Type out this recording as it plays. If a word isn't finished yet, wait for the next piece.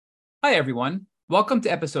Hi, everyone. Welcome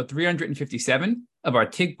to episode 357 of our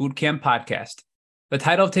TIG Bootcamp podcast. The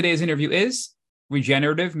title of today's interview is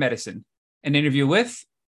Regenerative Medicine, an interview with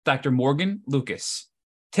Dr. Morgan Lucas.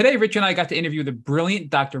 Today, Rich and I got to interview the brilliant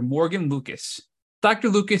Dr. Morgan Lucas. Dr.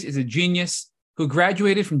 Lucas is a genius who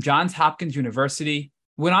graduated from Johns Hopkins University,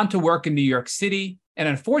 went on to work in New York City, and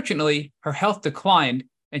unfortunately, her health declined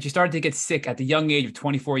and she started to get sick at the young age of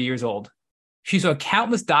 24 years old. She saw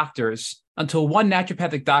countless doctors until one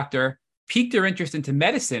naturopathic doctor piqued her interest into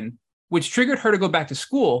medicine, which triggered her to go back to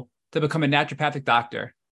school to become a naturopathic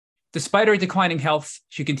doctor. Despite her declining health,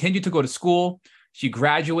 she continued to go to school, she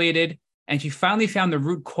graduated, and she finally found the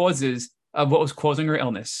root causes of what was causing her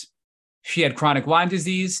illness. She had chronic Lyme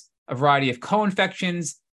disease, a variety of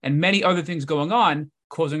co-infections, and many other things going on,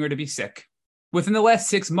 causing her to be sick. Within the last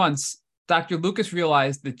 6 months, Dr. Lucas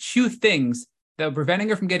realized the two things that were preventing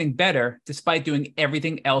her from getting better despite doing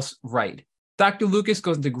everything else right. Dr. Lucas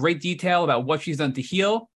goes into great detail about what she's done to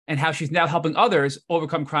heal and how she's now helping others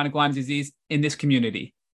overcome chronic Lyme disease in this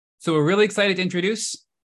community. So we're really excited to introduce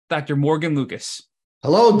Dr. Morgan Lucas.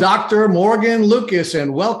 Hello, Dr. Morgan Lucas,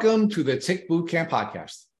 and welcome to the TIG Bootcamp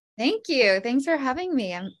podcast. Thank you. Thanks for having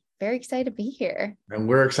me. I'm very excited to be here. And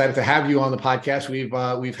we're excited to have you on the podcast.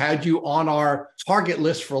 We've had you on our target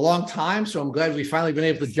list for a long time, so I'm glad we've finally been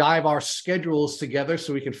able to jive our schedules together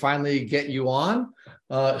so we can finally get you on.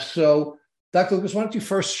 So, Dr. Lucas, why don't you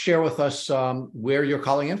first share with us where you're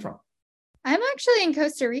calling in from? I'm actually in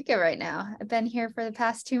Costa Rica right now. I've been here for the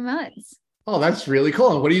past 2 months. Oh, that's really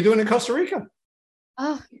cool. And what are you doing in Costa Rica?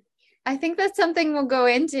 Oh, I think that's something we'll go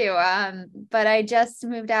into. But I just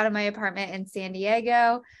moved out of my apartment in San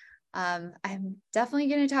Diego. I'm definitely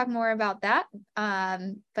going to talk more about that,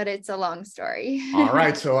 but it's a long story. All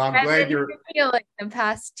right, so I'm glad you're feeling the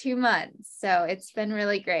past 2 months, so it's been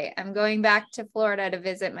really great. I'm going back to Florida to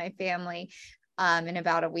visit my family in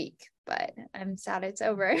about a week, but I'm sad it's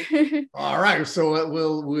over. All right, so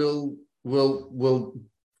we'll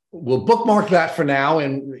bookmark that for now.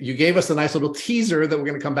 And you gave us a nice little teaser that we're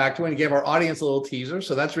going to come back to, and you gave our audience a little teaser,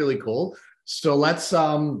 so that's really cool. So let's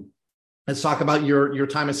talk about your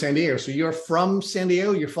time in San Diego. So you're from San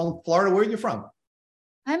Diego, you're from Florida. Where are you from?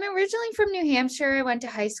 I'm originally from New Hampshire. I went to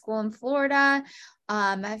high school in Florida.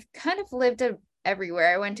 I've kind of lived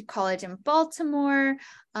everywhere. I went to college in Baltimore,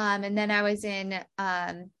 and then I was in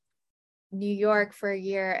New York for a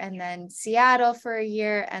year, and then Seattle for a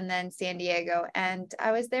year, and then San Diego. And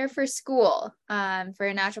I was there for school, for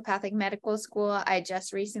a naturopathic medical school. I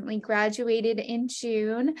just recently graduated in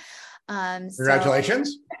June.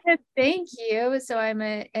 Congratulations. Thank you. So I'm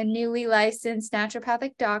a newly licensed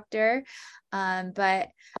naturopathic doctor. But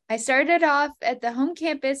I started off at the home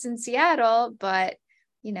campus in Seattle, but,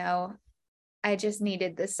 I just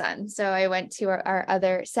needed the sun. So I went to our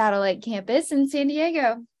other satellite campus in San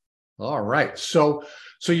Diego. All right. So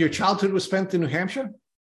your childhood was spent in New Hampshire?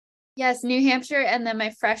 Yes, New Hampshire. And then my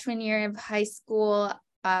freshman year of high school,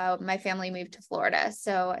 my family moved to Florida.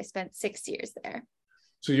 So I spent 6 years there.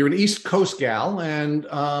 So you're an East Coast gal, and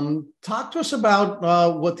talk to us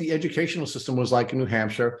about what the educational system was like in New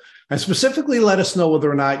Hampshire, and specifically let us know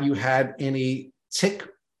whether or not you had any tick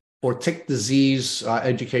or tick disease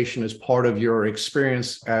education as part of your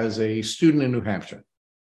experience as a student in New Hampshire.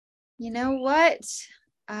 You know what?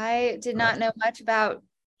 I did not know much about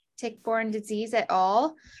tick-borne disease at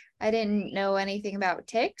all. I didn't know anything about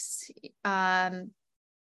ticks.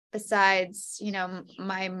 Besides,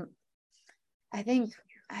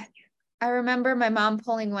 I remember my mom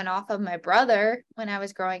pulling one off of my brother when I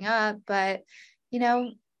was growing up, but,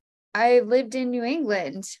 I lived in New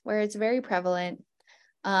England where it's very prevalent,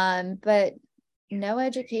 but no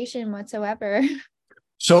education whatsoever.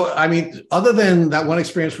 So, other than that one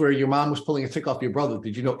experience where your mom was pulling a tick off your brother,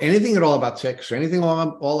 did you know anything at all about ticks or anything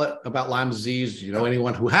all about Lyme disease? Did you know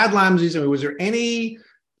anyone who had Lyme disease? Was there any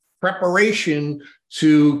preparation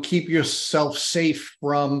to keep yourself safe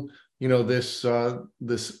from, this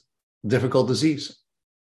difficult disease?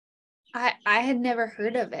 I had never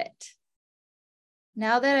heard of it.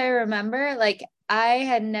 Now that I remember, I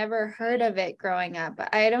had never heard of it growing up.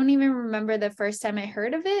 I don't even remember the first time I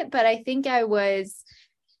heard of it, but I think that was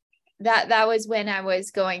when I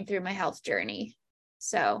was going through my health journey.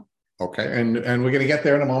 So. Okay. And we're going to get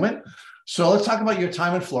there in a moment. So let's talk about your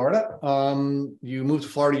time in Florida. You moved to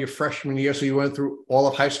Florida your freshman year. So you went through all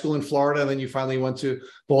of high school in Florida, and then you finally went to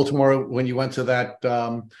Baltimore when you went to that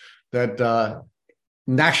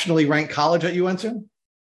nationally ranked college that you went to?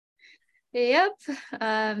 Yep.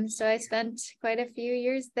 So I spent quite a few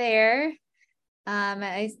years there.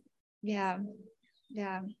 Yeah.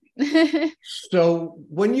 So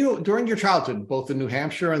during your childhood, both in New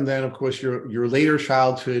Hampshire and then of course your later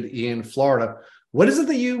childhood in Florida, what is it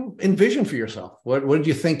that you envision for yourself? What did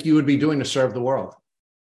you think you would be doing to serve the world?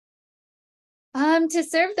 To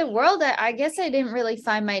serve the world, I guess I didn't really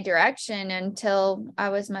find my direction until I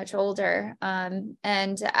was much older. And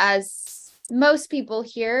as most people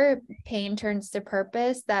here, pain turns to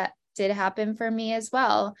purpose. That did happen for me as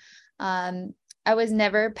well. I was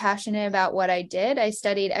never passionate about what I did. I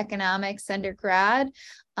studied economics undergrad.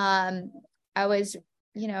 I was,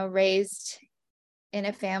 raised in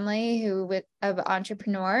a family of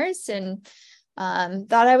entrepreneurs, and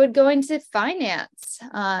thought I would go into finance.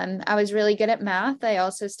 I was really good at math. I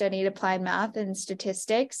also studied applied math and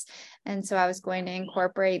statistics. And so I was going to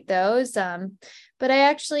incorporate those. But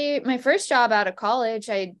my first job out of college,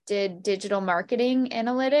 I did digital marketing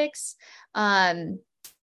analytics.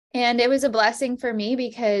 And it was a blessing for me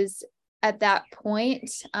because at that point,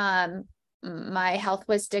 my health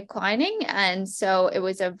was declining. And so it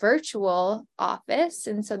was a virtual office.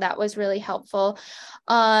 And so that was really helpful.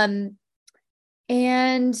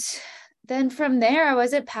 And then from there, I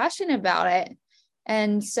wasn't passionate about it.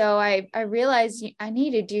 And so I realized I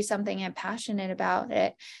need to do something I'm passionate about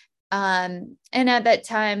it. And at that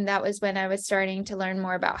time, that was when I was starting to learn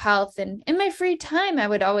more about health. And in my free time, I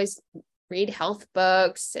would always read health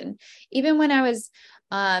books. And even when I was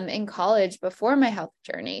in college before my health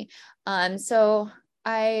journey. So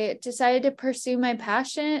I decided to pursue my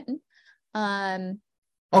passion.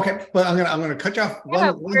 Okay, but I'm gonna cut you off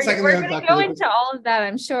one second. We're gonna go into all of that,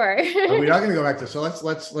 I'm sure. We are gonna go back to this. So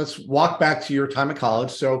let's walk back to your time at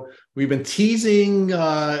college. So we've been teasing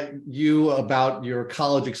you about your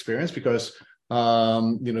college experience because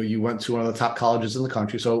you went to one of the top colleges in the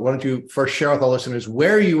country. So why don't you first share with our listeners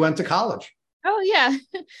where you went to college? Oh yeah.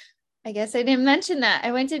 I guess I didn't mention that.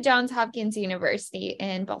 I went to Johns Hopkins University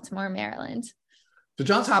in Baltimore, Maryland. So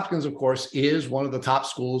Johns Hopkins, of course, is one of the top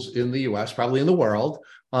schools in the U.S., probably in the world.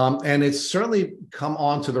 And it's certainly come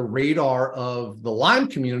onto the radar of the Lyme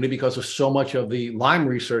community because of so much of the Lyme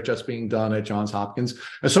research that's being done at Johns Hopkins,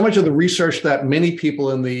 and so much of the research that many people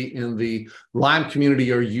in the Lyme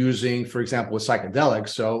community are using, for example, with psychedelics.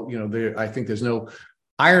 So, I think there's no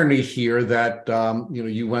irony here that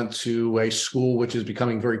you went to a school which is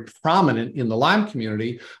becoming very prominent in the Lyme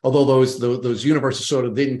community, although those universes sort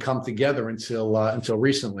of didn't come together until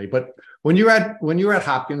recently. But when you're at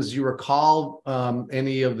Hopkins, do you recall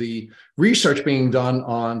any of the research being done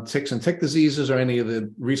on ticks and tick diseases, or any of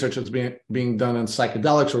the research that's being done on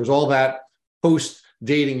psychedelics, or was all that post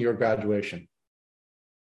dating your graduation?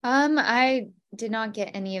 I did not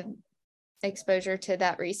get any exposure to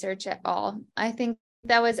that research at all. I think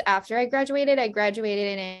that was after I graduated. I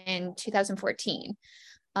graduated in 2014.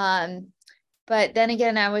 But then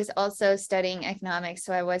again, I was also studying economics,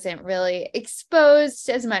 so I wasn't really exposed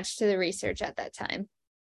as much to the research at that time.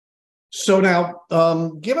 So now,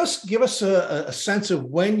 give us a sense of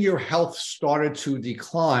when your health started to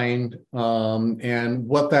decline, and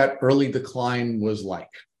what that early decline was like.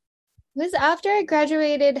 It was after I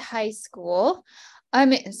graduated high school.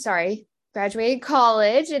 Graduated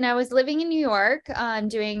college, and I was living in New York,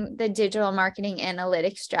 doing the digital marketing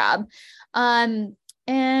analytics job.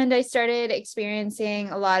 And I started experiencing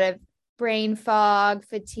a lot of brain fog,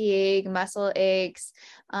 fatigue, muscle aches.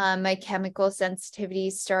 My chemical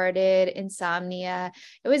sensitivity started, insomnia.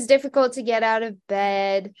 It was difficult to get out of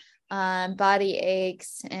bed, body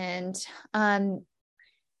aches, and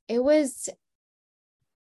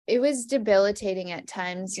it was debilitating at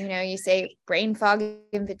times. You say brain fog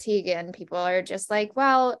and fatigue, and people are just like,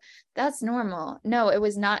 well, that's normal. No, it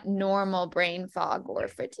was not normal brain fog or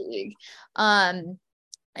fatigue.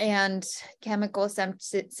 And chemical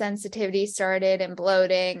sensitivity started, and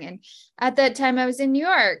bloating. And at that time I was in New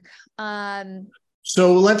York.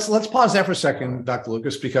 So let's pause there for a second, Dr.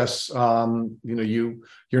 Lucas, because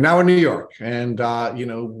you're now in New York, and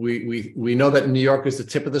we know that New York is the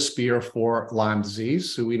tip of the spear for Lyme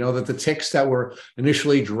disease. So we know that the ticks that were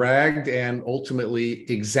initially dragged and ultimately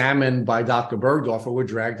examined by Dr. Bergdorfer were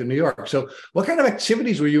dragged to New York. So what kind of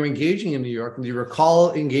activities were you engaging in New York? And do you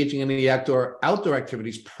recall engaging in any outdoor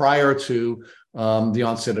activities prior to the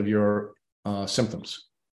onset of your symptoms?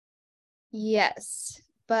 Yes.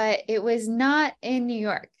 But it was not in New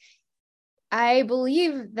York. I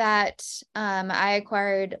believe that I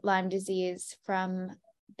acquired Lyme disease from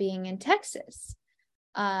being in Texas,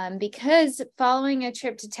 because following a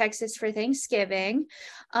trip to Texas for Thanksgiving,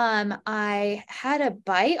 I had a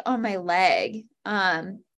bite on my leg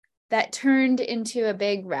that turned into a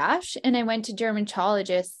big rash, and I went to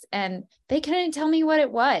dermatologists, and they couldn't tell me what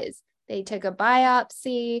it was. They took a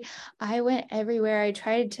biopsy. I went everywhere. I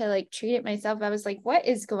tried to like treat it myself. I was like, what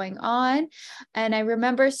is going on? And I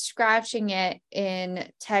remember scratching it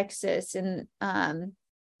in Texas. And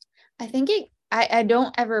I think I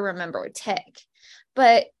don't ever remember a tick,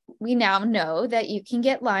 but we now know that you can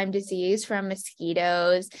get Lyme disease from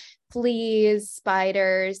mosquitoes, fleas,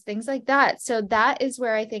 spiders, things like that. So that is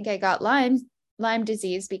where I think I got Lyme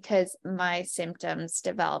disease, because my symptoms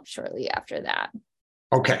developed shortly after that.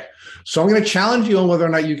 Okay, so I'm going to challenge you on whether or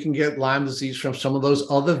not you can get Lyme disease from some of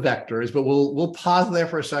those other vectors, but we'll pause there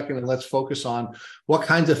for a second and let's focus on what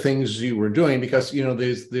kinds of things you were doing, because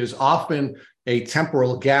there's often a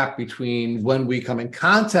temporal gap between when we come in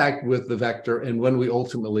contact with the vector and when we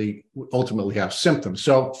ultimately have symptoms.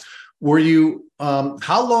 So were you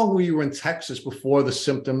how long were you in Texas before the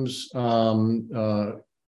symptoms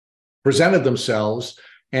presented themselves?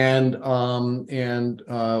 And when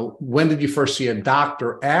did you first see a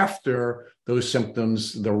doctor after those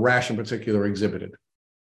symptoms, the rash in particular, exhibited?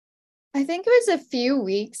 I think it was a few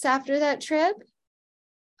weeks after that trip.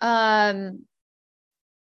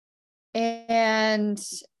 And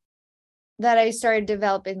that I started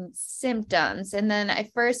developing symptoms. And then I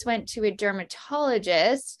first went to a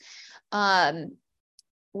dermatologist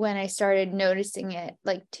when I started noticing it,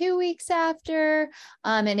 like 2 weeks after,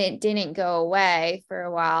 and it didn't go away for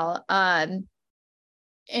a while.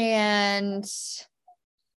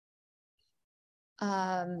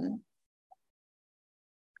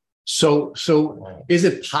 So is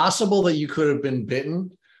it possible that you could have been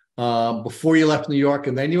bitten before you left New York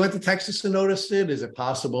and then you went to Texas and noticed it? Is it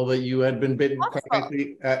possible that you had been bitten quite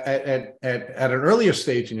frankly at an earlier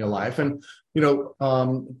stage in your life? And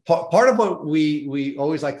part of what we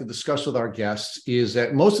always like to discuss with our guests is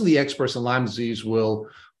that most of the experts in Lyme disease will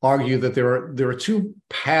argue that there are two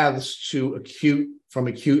paths to acute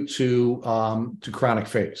to chronic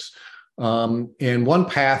phase, and one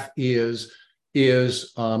path is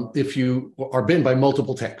if you are bitten by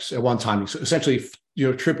multiple ticks at one time. So essentially,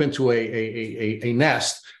 you trip into a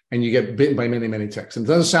nest and you get bitten by many ticks. And it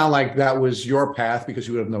doesn't sound like that was your path, because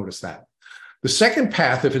you would have noticed that. The second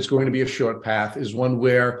path, if it's going to be a short path, is one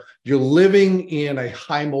where you're living in a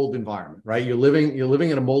high mold environment, right? You're living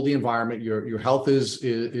in a moldy environment. Your health is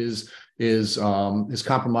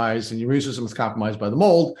compromised, and your immune system is compromised by the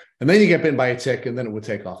mold, and then you get bitten by a tick, and then it would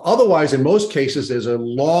take off. Otherwise, in most cases, there's a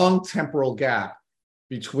long temporal gap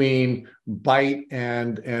between bite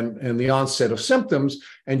and the onset of symptoms.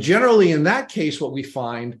 And generally, in that case, what we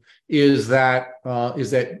find is that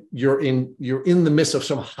you're in the midst of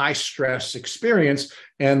some high stress experience,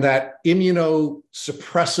 and that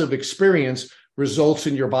immunosuppressive experience results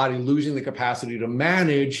in your body losing the capacity to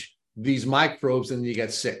manage these microbes, and you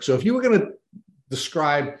get sick. So if you were going to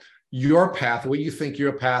describe your path, what you think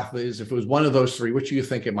your path is, if it was one of those three, which do you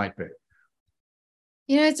think it might be?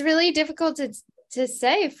 It's really difficult to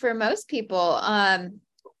say for most people. I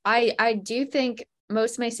do think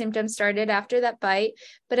most of my symptoms started after that bite,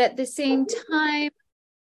 but at the same time,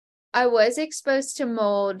 I was exposed to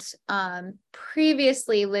mold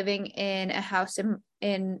previously living in a house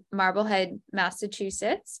in Marblehead,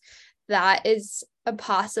 Massachusetts. That is a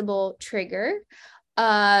possible trigger.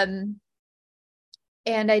 And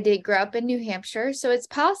I did grow up in New Hampshire, so it's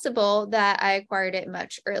possible that I acquired it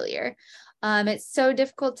much earlier. It's so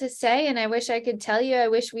difficult to say, and I wish I could tell you. I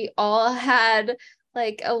wish we all had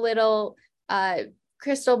like a little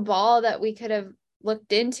crystal ball that we could have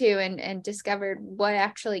looked into and discovered what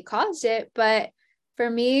actually caused it. But for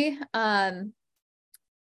me, I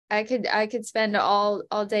could spend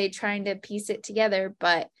all day trying to piece it together,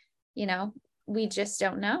 but we just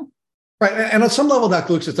don't know. Right. And on some level,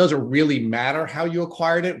 Dr. Lucas, it doesn't really matter how you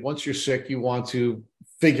acquired it. Once you're sick, you want to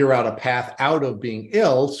figure out a path out of being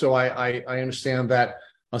ill. So I understand that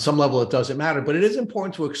on some level it doesn't matter, but it is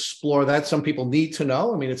important to explore that. Some people need to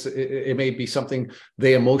know. I mean, it may be something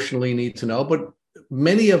they emotionally need to know, but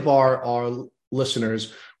many of our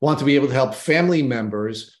listeners want to be able to help family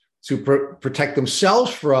members to protect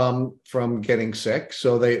themselves from getting sick.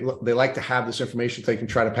 So they like to have this information so they can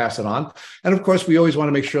try to pass it on. And of course, we always want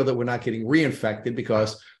to make sure that we're not getting reinfected,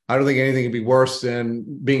 because I don't think anything could be worse than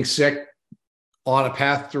being sick on a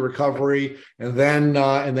path to recovery and then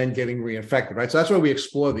getting reinfected, right? So that's why we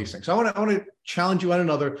explore these things. So I want to challenge you on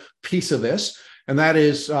another piece of this, and that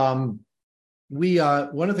is one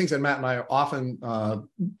of the things that Matt and I are often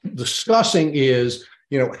discussing is,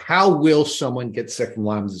 how will someone get sick from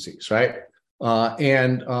Lyme disease, right?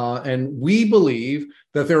 And we believe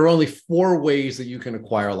that there are only 4 ways that you can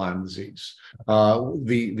acquire Lyme disease.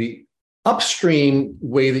 The upstream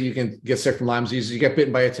way that you can get sick from Lyme disease is you get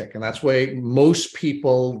bitten by a tick. And that's why most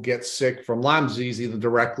people get sick from Lyme disease, either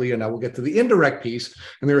directly, and now we'll get to the indirect piece.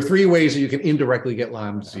 And there are three ways that you can indirectly get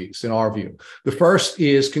Lyme disease, in our view. The first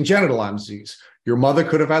is congenital Lyme disease. Your mother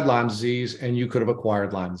could have had Lyme disease and you could have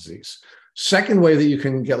acquired Lyme disease. Second way that you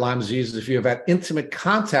can get Lyme disease is if you have had intimate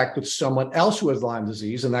contact with someone else who has Lyme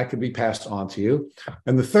disease, and that could be passed on to you.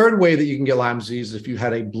 And the third way that you can get Lyme disease is if you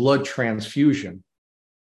had a blood transfusion.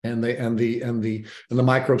 And the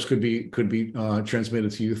microbes could be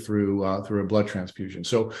transmitted to you through a blood transfusion.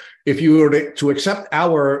 So if you were to accept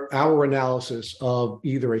our analysis of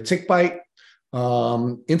either a tick bite,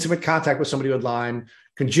 intimate contact with somebody with Lyme,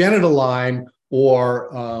 congenital Lyme, or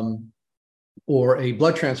a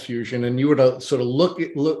blood transfusion, and you were to sort of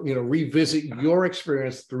revisit your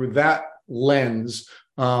experience through that lens,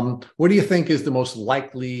 what do you think is the most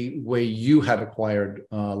likely way you had acquired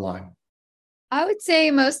Lyme? I would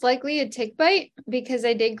say most likely a tick bite, because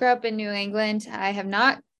I did grow up in New England. I have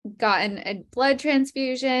not gotten a blood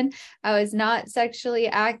transfusion. I was not sexually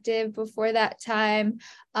active before that time.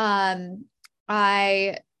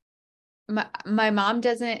 My mom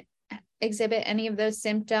doesn't exhibit any of those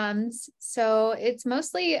symptoms. So it's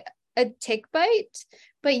mostly a tick bite,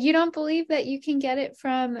 but you don't believe that you can get it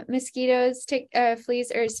from mosquitoes,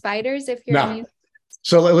 fleas, or spiders if you're immune?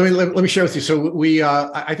 So let me share with you. So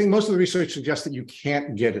I think most of the research suggests that you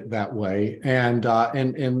can't get it that way, and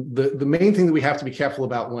the main thing that we have to be careful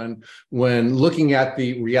about when looking at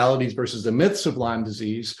the realities versus the myths of Lyme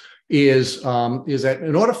disease is that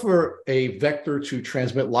in order for a vector to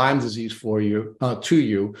transmit Lyme disease to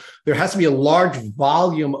you, there has to be a large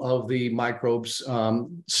volume of the microbes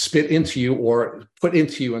spit into you or put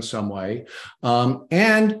into you in some way,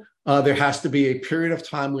 and there has to be a period of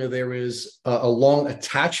time where there is a long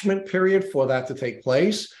attachment period for that to take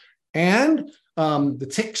place. And the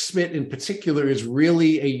tick spit in particular is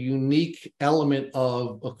really a unique element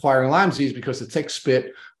of acquiring Lyme disease, because the tick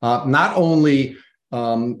spit not only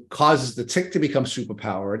causes the tick to become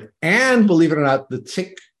superpowered, and believe it or not, the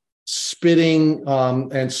tick spitting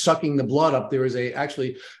and sucking the blood up, there is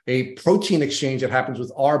actually a protein exchange that happens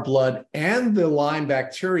with our blood and the Lyme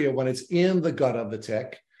bacteria when it's in the gut of the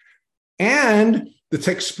tick. And the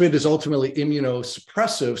tick spit is ultimately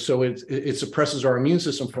immunosuppressive, so it suppresses our immune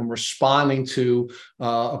system from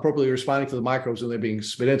appropriately responding to the microbes when they're being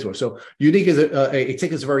spit into us. So unique is a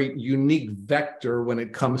tick is a very unique vector when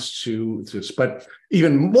it comes to this. But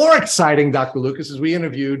even more exciting, Dr. Lucas, is we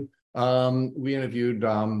interviewed Matt.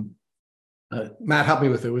 Help me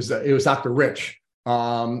with it. It was Dr. Rich.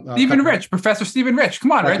 Professor Stephen Rich.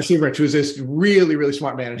 Come on, Dr. Rich. Stephen Rich, who's this really, really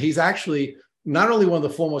smart man, and he's actually not only one of the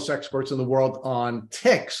foremost experts in the world on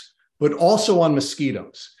ticks, but also on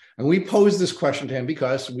mosquitoes. And we posed this question to him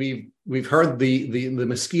because we've heard the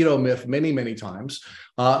mosquito myth many, many times.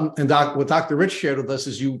 And what Dr. Rich shared with us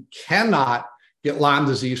is you cannot get Lyme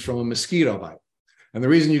disease from a mosquito bite. And the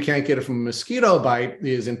reason you can't get it from a mosquito bite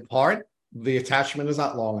is, in part, the attachment is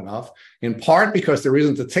not long enough, in part because there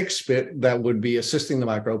isn't a tick spit that would be assisting the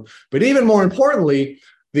microbe. But even more importantly,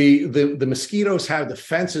 the mosquitoes have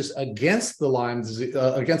defenses against the Lyme disease,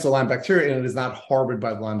 against the Lyme bacteria, and it is not harbored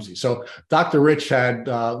by the Lyme disease. So Dr. Rich had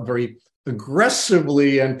very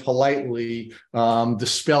aggressively and politely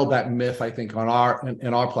dispelled that myth, I think, on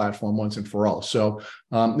our platform once and for all. So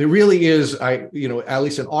it really is, at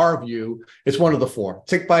least in our view, it's one of the four: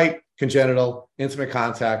 tick bite, congenital, intimate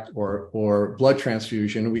contact, or blood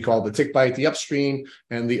transfusion. We call the tick bite the upstream,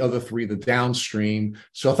 and the other three the downstream.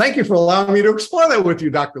 So thank you for allowing me to explore that with you,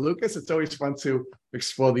 Dr. Lucas. It's always fun to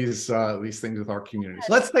explore these things with our community.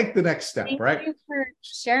 So let's take the next step, right? Thank you for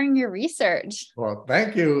sharing your research. Well,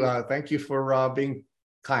 thank you. Thank you for being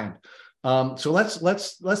kind. So let's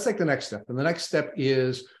take the next step. And the next step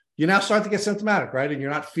is, you now start to get symptomatic, right? And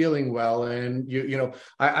you're not feeling well. And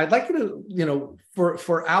I'd like you to,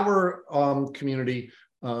 for our community,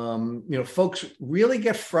 folks really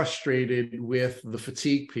get frustrated with the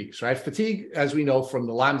fatigue piece, right? Fatigue, as we know from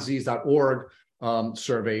the LymeDisease.org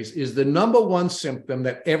surveys, is the number one symptom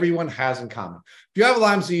that everyone has in common. If you have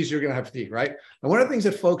Lyme disease, you're going to have fatigue, right? And one of the things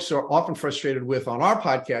that folks are often frustrated with on our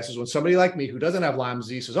podcast is when somebody like me who doesn't have Lyme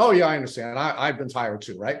disease says, "Oh yeah, I understand. I've been tired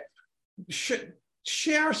too," right?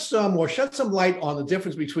 Share some or shed some light on the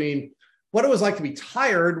difference between what it was like to be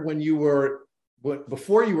tired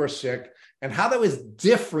before you were sick, and how that was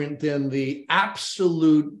different than the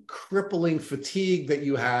absolute crippling fatigue that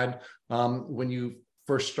you had when you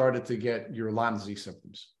first started to get your Lyme disease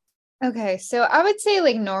symptoms. Okay, so I would say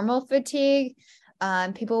like normal fatigue,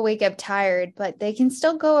 people wake up tired, but they can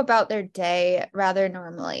still go about their day rather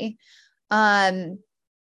normally.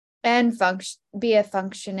 and be a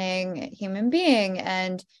functioning human being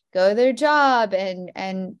and go to their job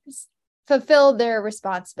and fulfill their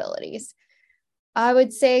responsibilities. I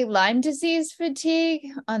would say Lyme disease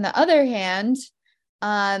fatigue, on the other hand,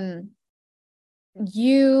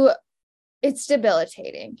 it's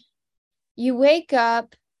debilitating. You wake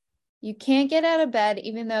up, you can't get out of bed,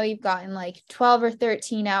 even though you've gotten like 12 or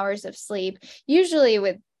 13 hours of sleep. Usually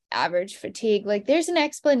with average fatigue, like there's an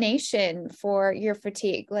explanation for your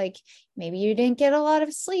fatigue. Like maybe you didn't get a lot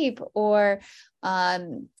of sleep, or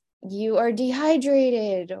you are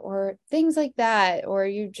dehydrated, or things like that, or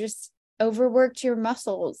you just overworked your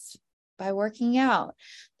muscles by working out,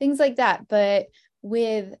 things like that. But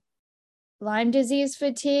with Lyme disease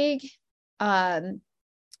fatigue,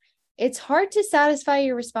 it's hard to satisfy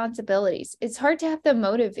your responsibilities. It's hard to have the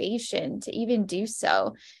motivation to even do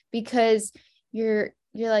so, because you're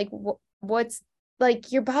like, what's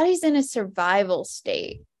like, your body's in a survival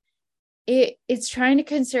state. It's trying to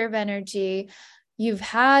conserve energy. You've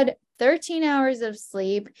had 13 hours of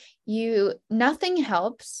sleep. Nothing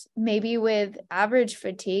helps. Maybe with average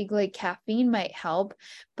fatigue, like caffeine might help,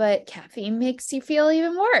 but caffeine makes you feel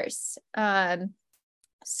even worse.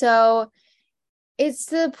 So it's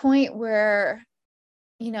the point where,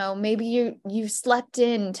 maybe you slept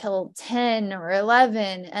in till 10 or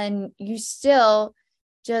 11 and you still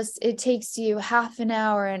it takes you half an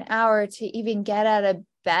hour to even get out of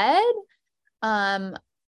bed.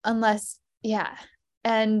 Unless, yeah.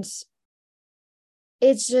 And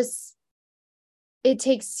it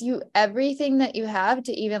takes you everything that you have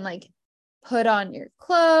to even like put on your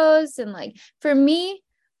clothes. And like, for me,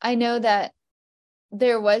 I know that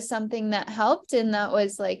there was something that helped, and that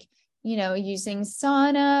was like, using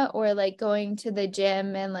sauna, or like going to the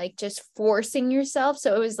gym and like just forcing yourself.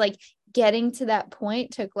 So it was like getting to that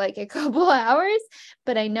point took like a couple hours,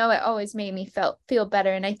 but I know it always made me feel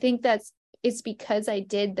better. And I think it's because I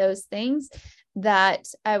did those things that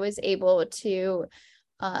I was able to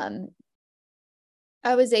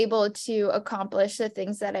accomplish the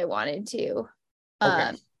things that I wanted to.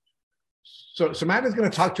 Okay. So Matt is going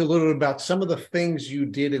to talk to you a little bit about some of the things you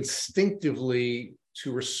did instinctively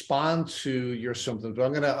to respond to your symptoms. But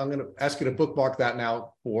I'm going to ask you to bookmark that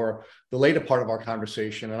now for the later part of our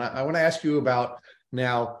conversation. And I want to ask you about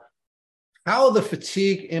now how the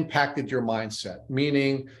fatigue impacted your mindset,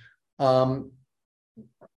 meaning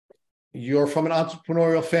you're from an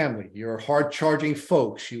entrepreneurial family. You're hard-charging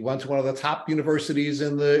folks. You went to one of the top universities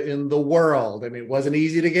in the world. I mean, it wasn't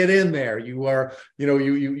easy to get in there. You were,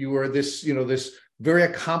 you were this, this very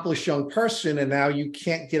accomplished young person, and now you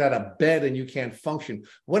can't get out of bed and you can't function.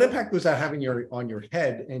 What impact was that having on your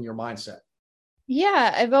head and your mindset?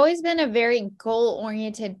 Yeah, I've always been a very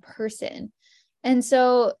goal-oriented person, and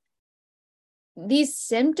so these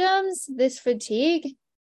symptoms, this fatigue,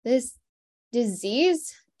 this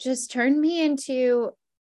disease, just turned me into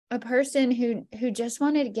a person who just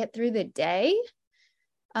wanted to get through the day.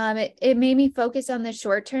 It made me focus on the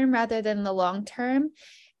short term rather than the long term.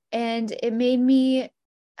 And it made me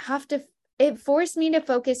it forced me to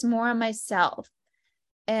focus more on myself.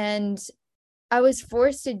 And I was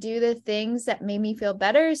forced to do the things that made me feel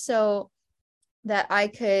better so that I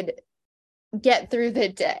could get through the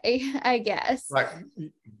day, I guess. Right.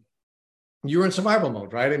 You were in survival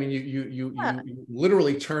mode, right? I mean, you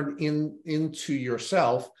literally turned into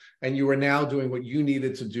yourself, and you were now doing what you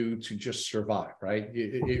needed to do to just survive, right?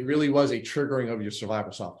 It really was a triggering of your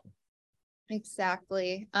survival software.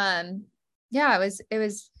 Exactly. Yeah, it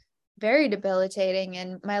was very debilitating,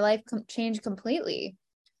 and my life changed completely.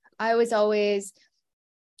 I was always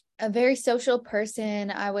a very social person.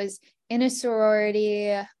 I was in a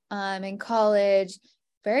sorority, in college,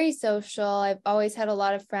 very social. I've always had a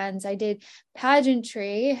lot of friends. I did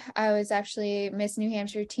pageantry. I was actually Miss New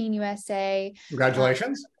Hampshire Teen USA.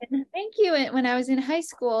 Congratulations. Thank you. When I was in high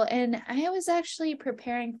school, and I was actually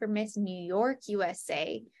preparing for Miss New York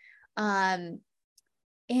USA. And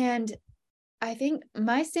I think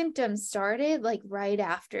my symptoms started like right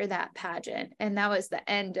after that pageant, and that was the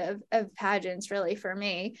end of pageants really for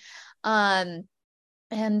me.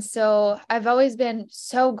 And so I've always been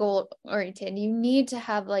so goal oriented. You need to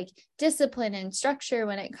have like discipline and structure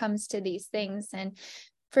when it comes to these things. And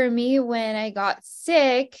for me, when I got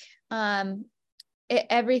sick,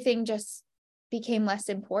 everything just became less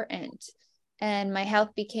important, and my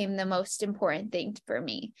health became the most important thing for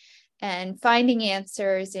me. And finding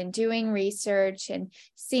answers and doing research and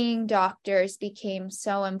seeing doctors became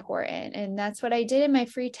so important. And that's what I did in my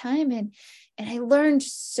free time. And I learned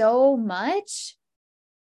so much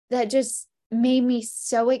that just made me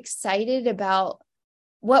so excited about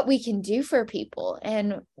what we can do for people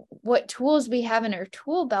and what tools we have in our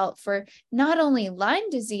tool belt for not only Lyme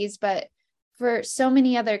disease, but for so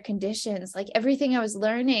many other conditions. Like everything I was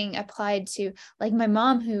learning applied to like my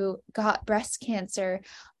mom who got breast cancer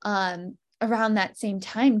around that same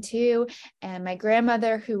time too, and my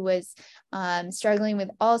grandmother who was struggling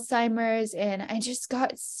with Alzheimer's. And I just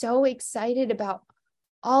got so excited about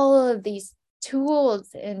all of these tools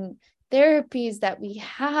and therapies that we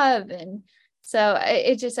have. And so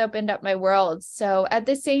it just opened up my world. So at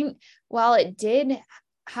the same, while it did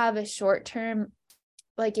have a short term,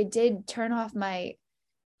 like it did turn off my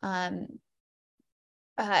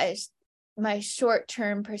my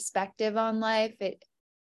short-term perspective on life. I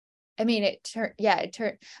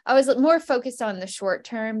was more focused on the short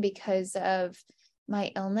term because of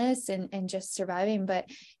my illness and just surviving, but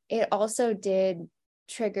it also did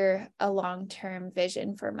trigger a long-term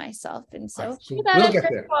vision for myself. And so, so we'll get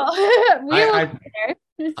there.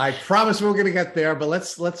 I promise we're going to get there, but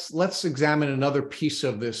let's examine another piece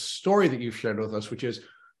of this story that you've shared with us, which is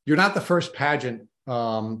you're not the first pageant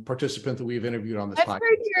participant that we've interviewed on this podcast. I've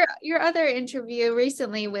heard your other interview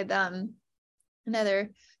recently with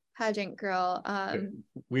another pageant girl.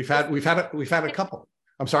 We've had a couple.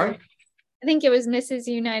 I'm sorry. I think it was Mrs.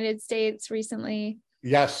 United States recently.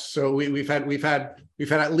 Yes, so we've had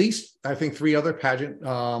at least, I think, 3 other pageant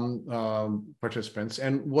participants.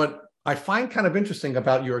 And what I find kind of interesting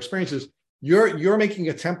about your experiences, you're making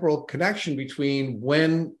a temporal connection between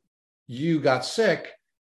when you got sick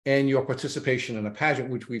and your participation in a pageant,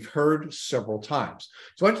 which we've heard several times.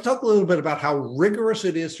 So I'd like to talk a little bit about how rigorous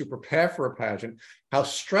it is to prepare for a pageant, how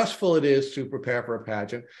stressful it is to prepare for a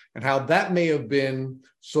pageant, and how that may have been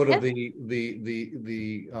sort of the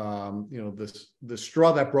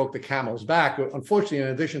straw that broke the camel's back. Unfortunately, in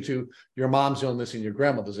addition to your mom's illness and your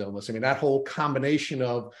grandmother's illness, I mean, that whole combination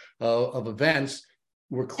of events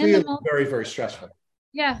were clearly very, very stressful.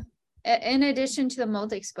 Yeah. In addition to the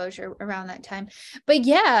mold exposure around that time. But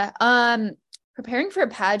yeah, preparing for a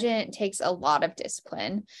pageant takes a lot of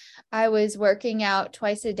discipline. I was working out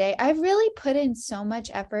twice a day. I really put in so much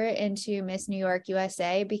effort into Miss New York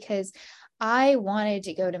USA because I wanted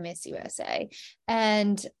to go to Miss USA.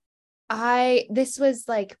 And this was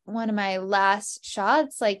like one of my last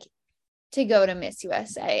shots, like to go to Miss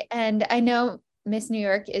USA. And I know Miss New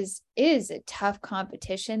York is a tough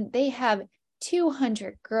competition. They have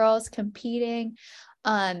 200 girls competing.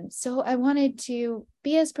 So I wanted to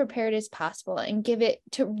be as prepared as possible and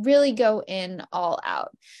really go in all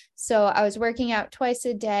out. So I was working out twice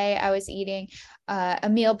a day. I was eating a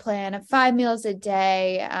meal plan of 5 meals a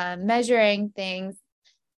day, measuring things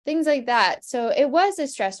like that. So it was a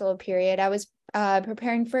stressful period. I was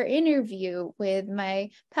preparing for an interview with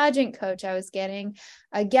my pageant coach. I was getting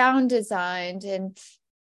a gown designed and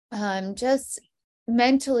just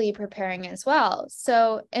mentally preparing as well.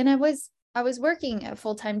 So, and I was working a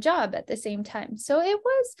full-time job at the same time. So it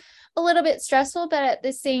was a little bit stressful, but at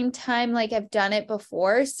the same time, like I've done it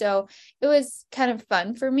before. So it was kind of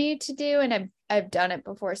fun for me to do. And I've done it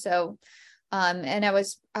before. So, and I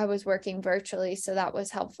was working virtually. So that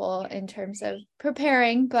was helpful in terms of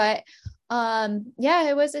preparing, but yeah,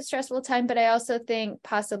 it was a stressful time, but I also think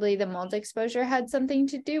possibly the mold exposure had something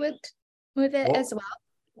to do with it as well.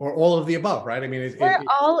 Or all of the above, right? I mean, it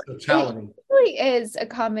really is a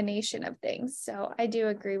combination of things. So I do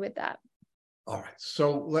agree with that. All right.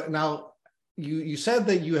 So now you said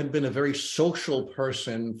that you had been a very social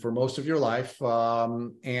person for most of your life.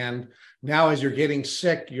 And now as you're getting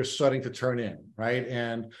sick, you're starting to turn in, right?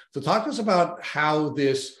 And so talk to us about how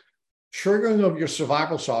this triggering of your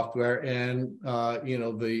survival software and,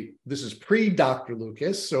 this is pre-Dr.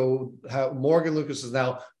 Lucas. So how Morgan Lucas is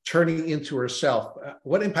now turning into herself.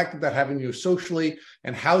 What impact did that have on you socially?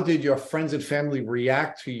 And how did your friends and family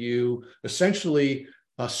react to you essentially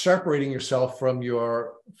separating yourself from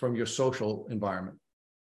your social environment?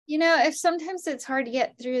 If sometimes it's hard to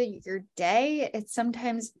get through your day, it's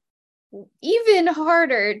sometimes even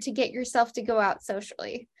harder to get yourself to go out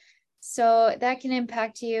socially. So that can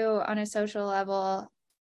impact you on a social level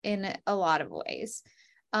in a lot of ways.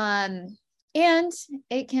 And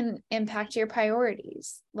it can impact your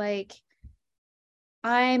priorities. Like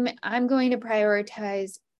I'm going to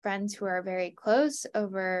prioritize friends who are very close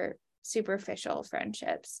over superficial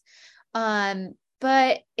friendships.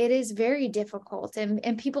 But it is very difficult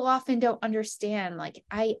and people often don't understand, like,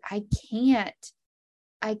 I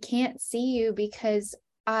can't see you because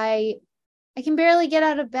I can barely get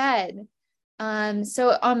out of bed.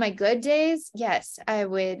 So on my good days, yes, I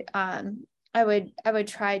would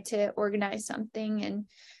try to organize something and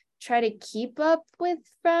try to keep up with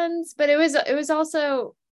friends. But it was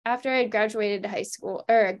also after I graduated high school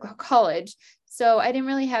or college. So I didn't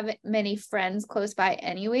really have many friends close by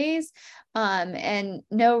anyways, and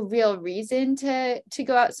no real reason to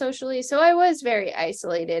go out socially. So I was very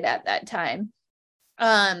isolated at that time.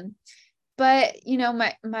 But you know,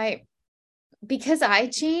 my because I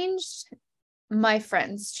changed, my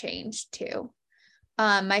friends changed too.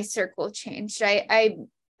 My circle changed.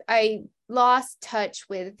 I lost touch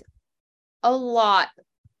with a lot,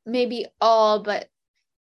 maybe all but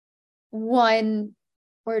one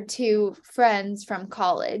or two friends from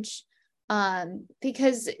college,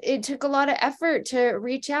 because it took a lot of effort to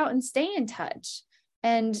reach out and stay in touch.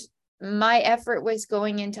 And my effort was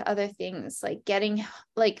going into other things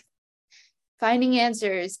like finding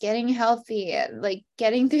answers, getting healthy, like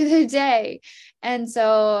getting through the day. And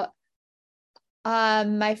so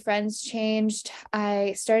my friends changed.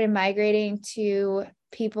 I started migrating to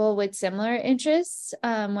people with similar interests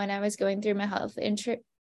when I was going through my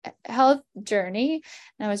health journey.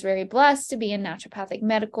 And I was very blessed to be in naturopathic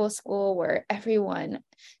medical school where everyone,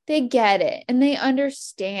 they get it and they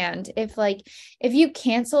understand if you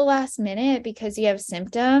cancel last minute because you have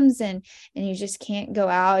symptoms and you just can't go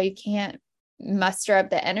out, you can't muster up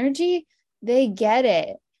the energy, they get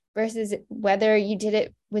it, versus whether you did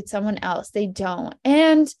it with someone else, they don't.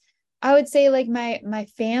 And I would say like my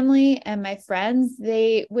family and my friends,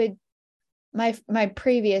 they would, my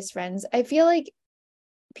previous friends, I feel like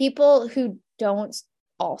people who don't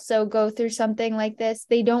also go through something like this,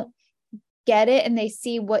 they don't get it, and they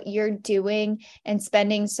see what you're doing and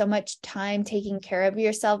spending so much time taking care of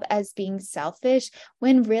yourself as being selfish,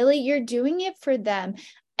 when really you're doing it for them.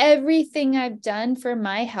 Everything I've done for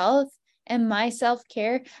my health and my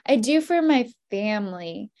self-care, I do for my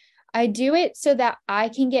family. I do it so that I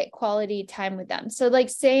can get quality time with them. So like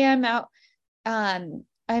say I'm out,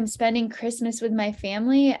 I'm spending Christmas with my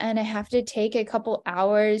family and I have to take a couple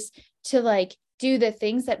hours to like do the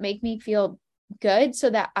things that make me feel good so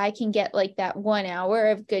that I can get like that 1 hour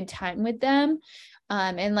of good time with them,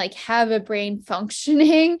 and like have a brain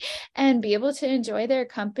functioning and be able to enjoy their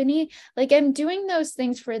company. Like I'm doing those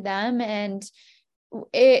things for them. And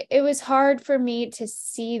it was hard for me to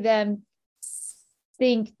see them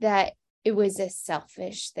think that it was a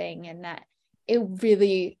selfish thing and that it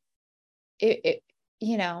really,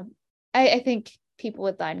 you know, I think people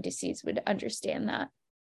with Lyme disease would understand that.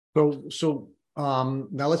 So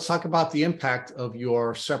now let's talk about the impact of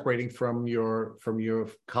your separating from your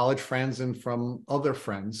college friends and from other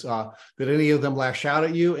friends. Did any of them lash out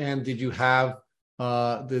at you? And did you have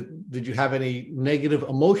any negative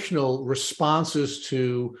emotional responses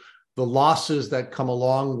to the losses that come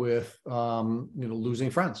along with losing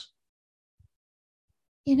friends?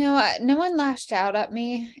 No one lashed out at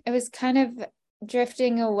me. It was kind of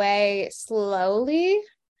drifting away slowly,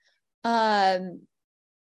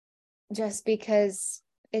 just because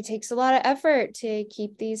it takes a lot of effort to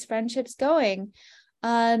keep these friendships going.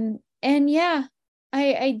 And yeah,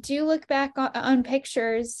 I do look back on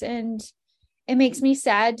pictures, and it makes me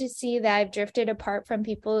sad to see that I've drifted apart from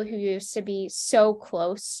people who used to be so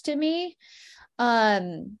close to me.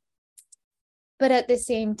 But at the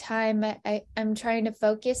same time, I'm trying to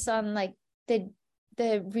focus on like the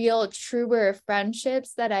real truer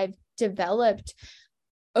friendships that I've developed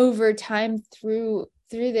over time through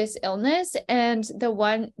this illness. And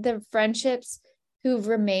the friendships who've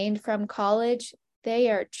remained from college, they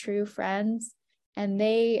are true friends. And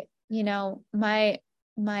they, my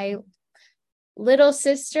little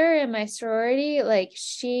sister in my sorority, like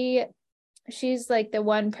she's like the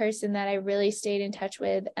one person that I really stayed in touch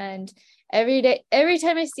with. And every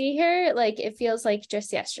time I see her, like it feels like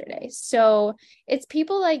just yesterday. So it's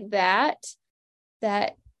people like that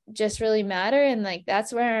just really matter. And like,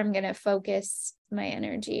 that's where I'm going to focus my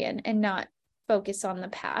energy and not focus on the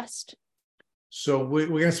past. So we're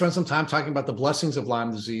going to spend some time talking about the blessings of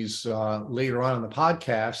Lyme disease later on in the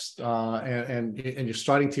podcast, and you're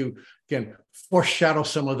starting to again foreshadow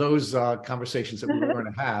some of those conversations that we're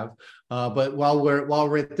going to have. But while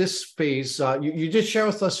we're at this phase, you did share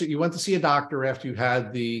with us that you went to see a doctor after you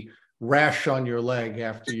had the rash on your leg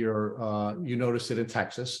after you noticed it in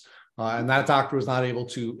Texas, and that doctor was not able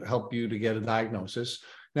to help you to get a diagnosis.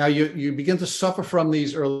 Now you begin to suffer from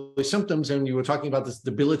these early symptoms, and you were talking about this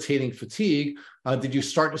debilitating fatigue. Did you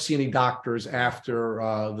start to see any doctors after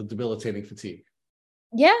the debilitating fatigue?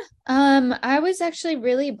 Yeah, I was actually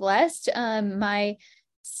really blessed. My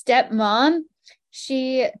stepmom,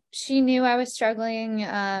 she knew I was struggling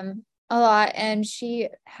a lot, and she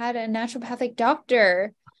had a naturopathic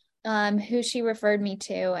doctor who she referred me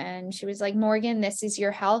to, and she was like, Morgan, this is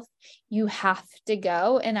your health, you have to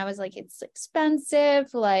go. And I was like, it's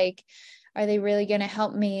expensive, like are they really going to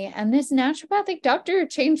help me? And this naturopathic doctor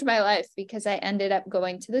changed my life because I ended up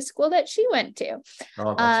going to the school that she went to.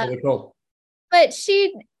 Oh, that's really cool. But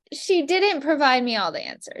she didn't provide me all the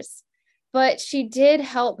answers, but she did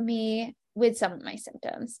help me with some of my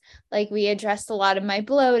symptoms. Like we addressed a lot of my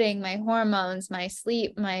bloating, my hormones, my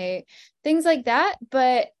sleep, my things like that.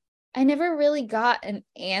 But I never really got an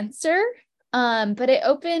answer. But it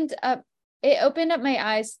opened up my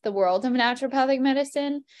eyes to the world of naturopathic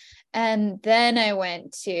medicine. And then I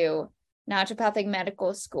went to naturopathic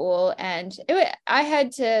medical school, and I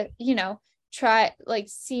had to,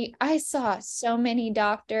 I saw so many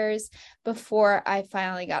doctors before I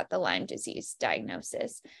finally got the Lyme disease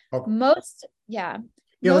diagnosis. Okay. Let's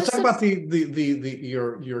talk about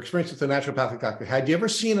your experience with the naturopathic doctor. Had you ever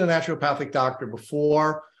seen a naturopathic doctor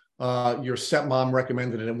before your stepmom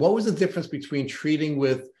recommended it? And what was the difference between treating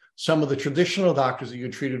with some of the traditional doctors that you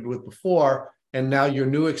treated with before and now your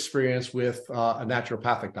new experience with a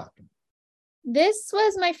naturopathic doctor? This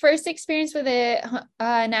was my first experience with a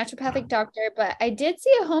naturopathic doctor, but I did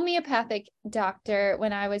see a homeopathic doctor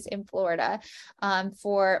when I was in Florida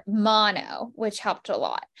for mono, which helped a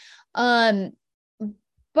lot.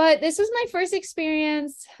 But this was my first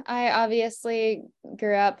experience. I obviously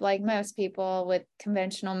grew up like most people with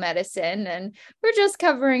conventional medicine, and we're just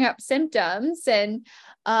covering up symptoms. And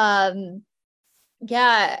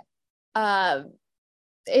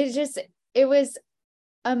it was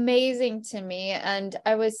amazing to me. And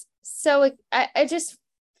I was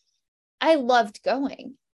I loved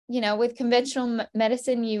going. With conventional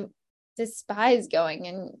medicine, you despise going.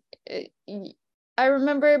 And I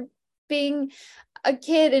remember being a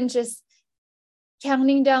kid and just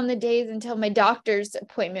counting down the days until my doctor's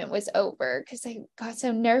appointment was over because I got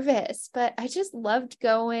so nervous. But I just loved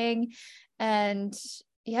going. And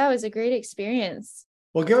yeah, it was a great experience.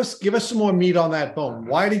 Well, give us some more meat on that bone.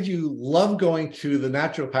 Why did you love going to the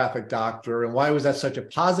naturopathic doctor, and why was that such a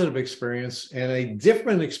positive experience and a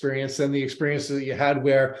different experience than the experience that you had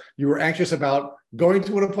where you were anxious about going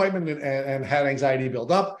to an appointment and had anxiety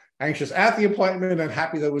build up, anxious at the appointment and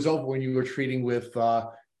happy that it was over when you were treating with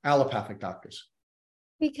allopathic doctors?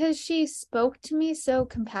 Because she spoke to me so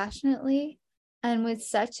compassionately and with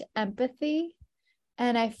such empathy,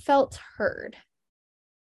 and I felt heard.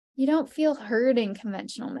 You don't feel heard in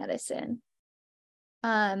conventional medicine.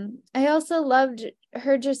 I also loved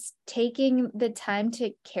her just taking the time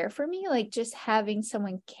to care for me, like just having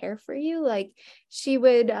someone care for you. Like she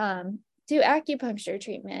would do acupuncture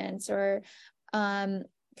treatments or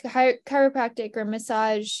chiropractic or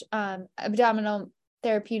massage, abdominal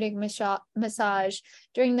therapeutic massage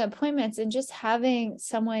during the appointments, and just having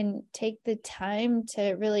someone take the time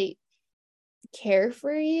to really care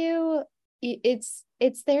for you.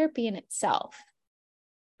 It's therapy in itself.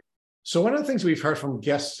 So one of the things we've heard from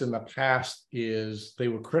guests in the past is they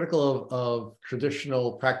were critical of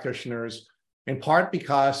traditional practitioners, in part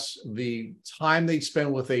because the time they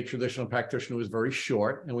spend with a traditional practitioner was very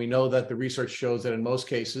short. And we know that the research shows that in most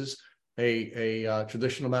cases, a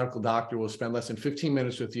traditional medical doctor will spend less than 15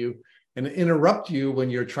 minutes with you and interrupt you when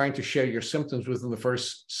you're trying to share your symptoms within the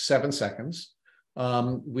first 7 seconds.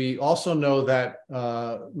 We also know that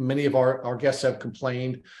many of our guests have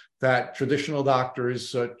complained that traditional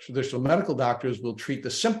medical doctors will treat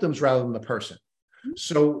the symptoms rather than the person.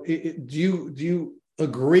 So do you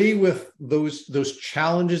agree with those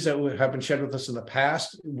challenges that have been shared with us in the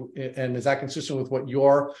past? And is that consistent with what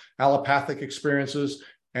your allopathic experiences,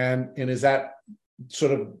 and is that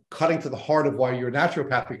sort of cutting to the heart of why your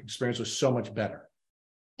naturopathic experience was so much better?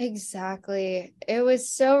 Exactly. It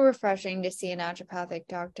was so refreshing to see a naturopathic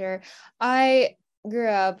doctor. I grew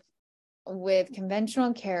up with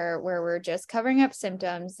conventional care where we're just covering up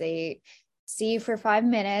symptoms. They see you for 5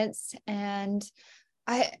 minutes, and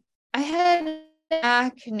I had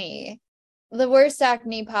acne, the worst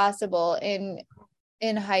acne possible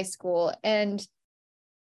in high school. And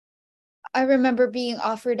I remember being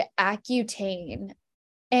offered Accutane,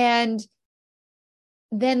 and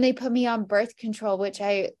then they put me on birth control, which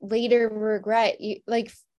I later regret,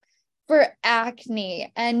 for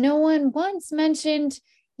acne. And no one once mentioned,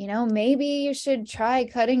 maybe you should try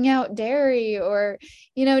cutting out dairy or,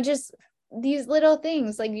 just these little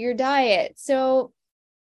things like your diet. So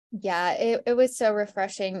yeah, it was so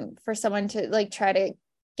refreshing for someone to try to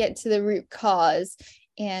get to the root cause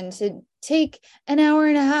and to take an hour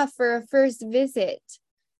and a half for a first visit.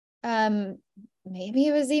 Maybe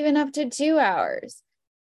it was even up to 2 hours.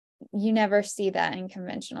 You never see that in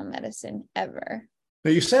conventional medicine ever.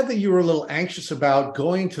 Now, you said that you were a little anxious about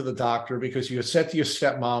going to the doctor because you had said to your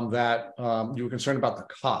stepmom that you were concerned about the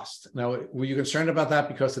cost. Now, were you concerned about that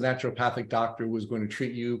because the naturopathic doctor was going to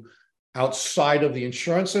treat you outside of the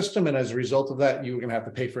insurance system, and as a result of that, you were going to have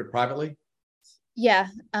to pay for it privately? Yeah,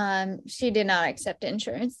 she did not accept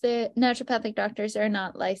insurance. The naturopathic doctors are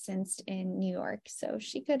not licensed in New York, so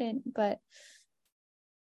she couldn't. But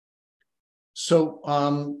so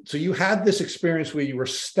you had this experience where you were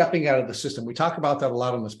stepping out of the system. We talk about that a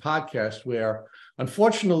lot on this podcast, where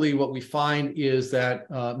unfortunately what we find is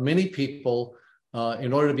that many people,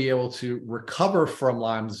 in order to be able to recover from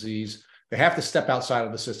Lyme disease, they have to step outside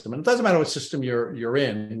of the system. And it doesn't matter what system you're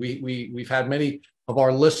in. We've had many of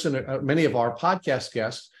our podcast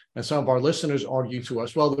guests and some of our listeners argue to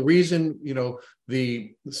us, well, the reason,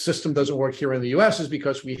 the system doesn't work here in the US is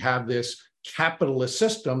because we have this capitalist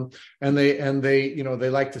system, and they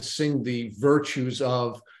like to sing the virtues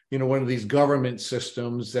of, one of these government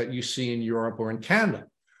systems that you see in Europe or in Canada.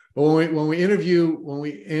 But when we interview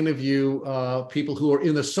people who are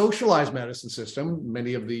in the socialized medicine system,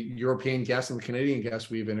 many of the European guests and the Canadian guests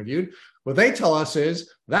we've interviewed, what they tell us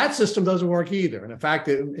is that system doesn't work either. And in fact,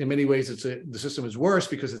 in many ways, the system is worse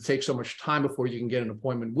because it takes so much time before you can get an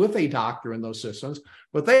appointment with a doctor in those systems,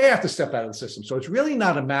 but they have to step out of the system. So it's really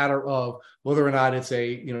not a matter of whether or not it's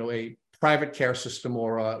a private care system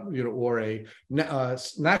or a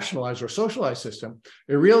nationalized or socialized system.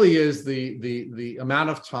 It really is the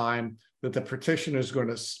amount of time that the practitioner is going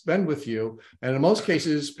to spend with you. And in most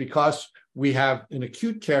cases, because we have an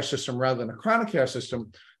acute care system rather than a chronic care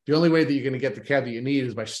system, the only way that you're going to get the care that you need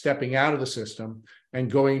is by stepping out of the system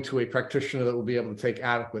and going to a practitioner that will be able to take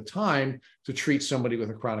adequate time to treat somebody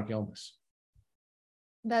with a chronic illness.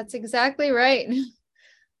 that's exactly right.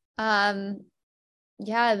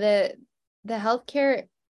 Yeah, the healthcare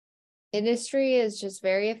industry is just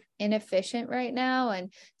very inefficient right now,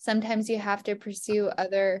 and sometimes you have to pursue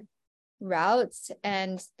other routes,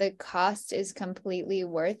 and the cost is completely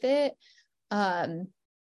worth it,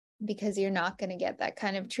 because you're not going to get that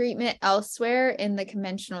kind of treatment elsewhere in the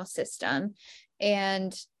conventional system.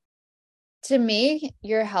 And to me,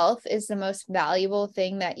 your health is the most valuable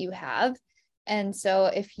thing that you have. And so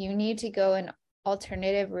if you need to go an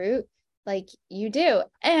alternative route, like you do,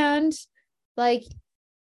 and like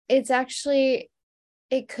it's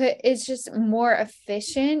just more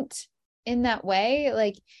efficient in that way.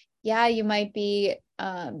 Like, yeah, you might be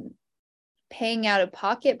paying out of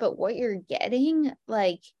pocket, but what you're getting,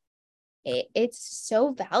 like, it's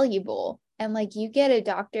so valuable. And like, you get a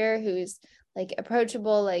doctor who's like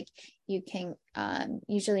approachable, like you can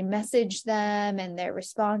usually message them and they're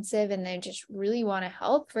responsive and they just really want to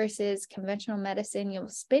help, versus conventional medicine, you'll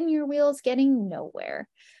spin your wheels getting nowhere.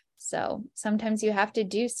 So sometimes you have to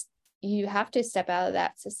step out of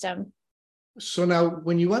that system. So now,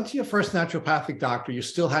 when you went to your first naturopathic doctor, you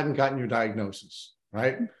still hadn't gotten your diagnosis,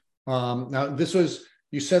 right? Now,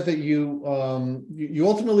 you said that you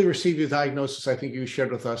ultimately received your diagnosis, I think you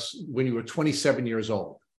shared with us, when you were 27 years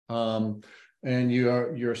old. And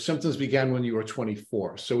your symptoms began when you were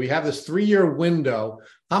 24. So we have this 3-year window.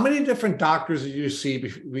 How many different doctors did you see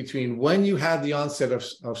between when you had the onset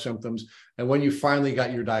of symptoms and when you finally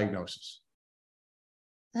got your diagnosis?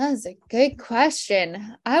 That's a good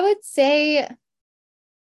question. I would say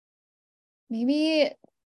maybe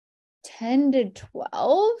 10 to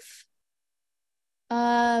 12.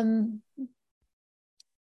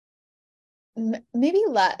 Maybe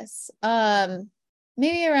less.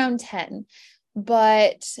 Maybe around 10.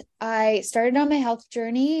 But I started on my health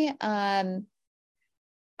journey. I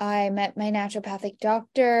met my naturopathic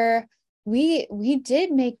doctor. We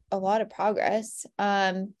did make a lot of progress.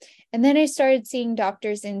 And then I started seeing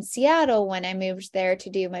doctors in Seattle when I moved there to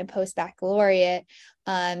do my post-baccalaureate,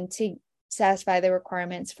 to satisfy the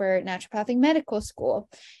requirements for naturopathic medical school.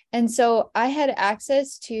 And so I had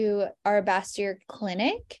access to our Bastyr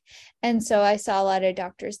clinic. And so I saw a lot of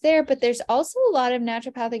doctors there, but there's also a lot of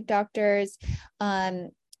naturopathic doctors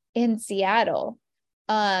in Seattle.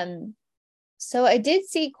 So I did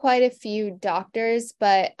see quite a few doctors,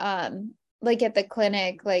 but like at the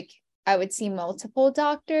clinic, like I would see multiple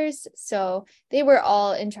doctors. So they were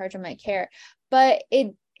all in charge of my care, but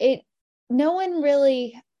no one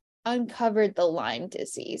really uncovered the Lyme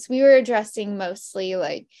disease. We were addressing mostly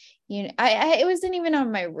like, it wasn't even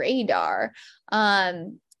on my radar.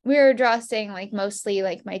 We were addressing like mostly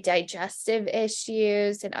like my digestive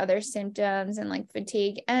issues and other symptoms and like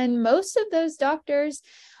fatigue. And most of those doctors,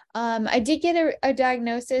 I did get a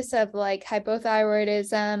diagnosis of like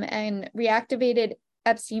hypothyroidism and reactivated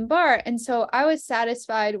Epstein-Barr. And so I was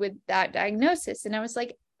satisfied with that diagnosis. And I was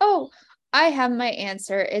like, oh, I have my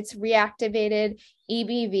answer. It's reactivated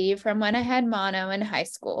EBV from when I had mono in high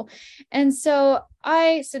school. And so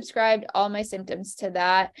I subscribed all my symptoms to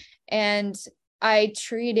that. And I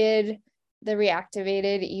treated the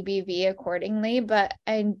reactivated EBV accordingly, but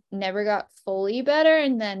I never got fully better.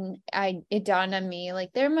 And then it dawned on me,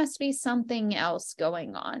 like, there must be something else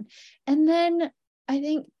going on. And then I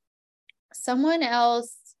think someone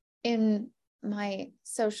else in my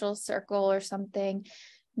social circle or something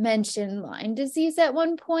mentioned Lyme disease at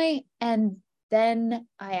one point, and then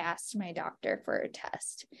I asked my doctor for a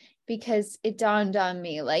test, because it dawned on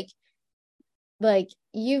me, like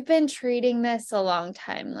you've been treating this a long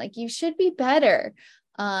time, like you should be better.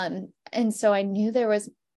 And so I knew there was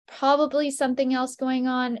probably something else going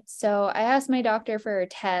on. So I asked my doctor for a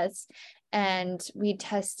test, and we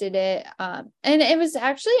tested it. And it was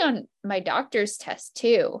actually on my doctor's test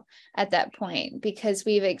too at that point, because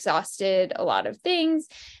we've exhausted a lot of things.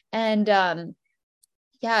 And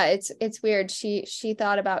yeah, it's weird. She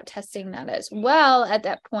thought about testing that as well at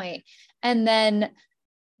that point. And then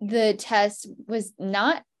the test was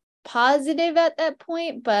not positive at that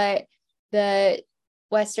point, but the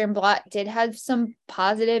Western blot did have some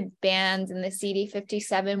positive bands, and the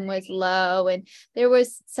CD57 was low, and there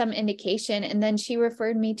was some indication. And then she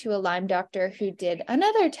referred me to a Lyme doctor who did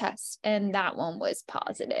another test, and that one was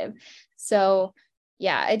positive. So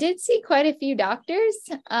yeah, I did see quite a few doctors,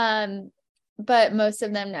 but most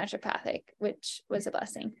of them naturopathic, which was a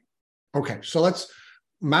blessing. Okay, so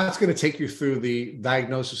Matt's going to take you through the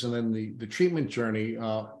diagnosis and then the treatment journey.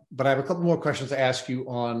 But I have a couple more questions to ask you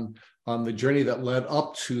on the journey that led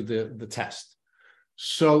up to the test.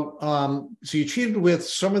 So you treated with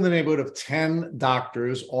somewhere in the neighborhood of 10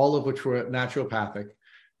 doctors, all of which were naturopathic.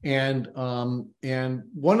 And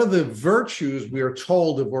one of the virtues we are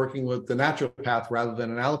told of working with the naturopath rather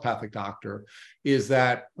than an allopathic doctor is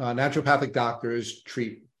that naturopathic doctors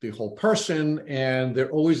treat the whole person, and they're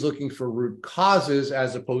always looking for root causes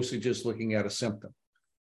as opposed to just looking at a symptom.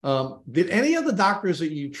 Did any of the doctors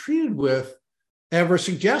that you treated with ever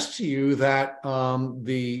suggest to you that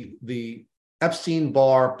the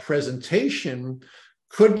Epstein-Barr presentation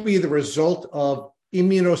could be the result of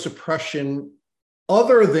immunosuppression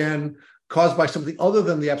caused by something other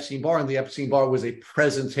than the Epstein-Barr, and the Epstein-Barr was a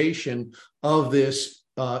presentation of this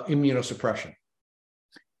immunosuppression?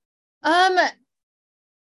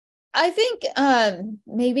 I think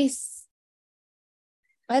maybe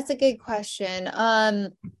that's a good question.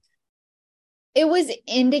 It was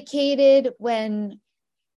indicated when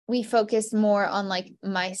we focused more on like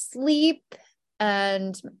my sleep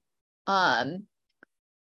and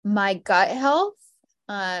my gut health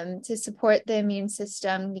to support the immune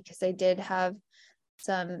system, because I did have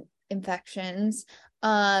some infections.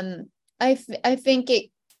 I think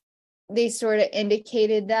they sort of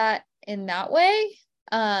indicated that in that way.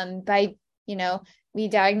 By, we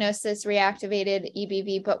diagnosed this reactivated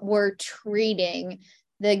EBV, but we're treating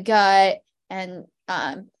the gut and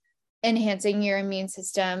enhancing your immune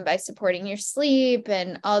system by supporting your sleep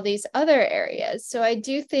and all these other areas. So I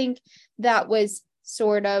do think that was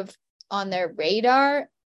sort of on their radar,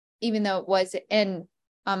 even though it wasn't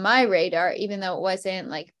on my radar, even though it wasn't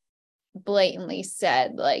like blatantly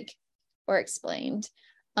said, like, or explained.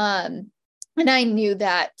 And I knew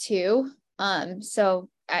that too. So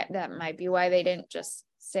that might be why they didn't just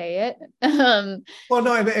say it. Well,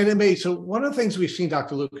 no, and it may. So one of the things we've seen,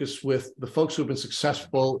 Dr. Lucas, with the folks who've been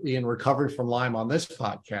successful in recovering from Lyme on this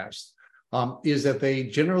podcast, is that they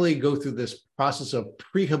generally go through this process of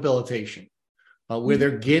prehabilitation, where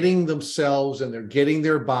they're getting themselves and they're getting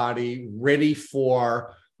their body ready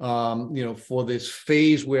for this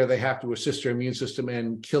phase where they have to assist their immune system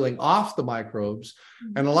in killing off the microbes.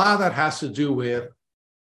 And a lot of that has to do with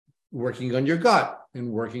working on your gut and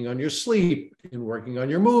working on your sleep and working on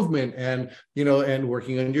your movement and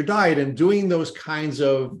working on your diet and doing those kinds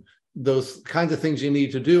of things you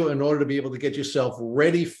need to do in order to be able to get yourself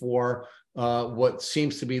ready for what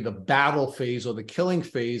seems to be the battle phase or the killing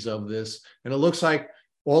phase of this. And it looks like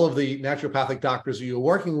all of the naturopathic doctors that you're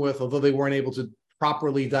working with, although they weren't able to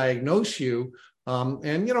properly diagnose you,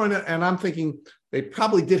 and I'm thinking they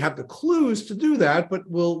probably did have the clues to do that, but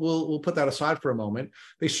we'll put that aside for a moment.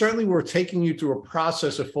 They certainly were taking you through a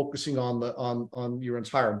process of focusing on your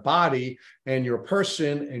entire body and your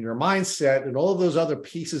person and your mindset and all of those other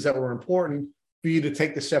pieces that were important for you to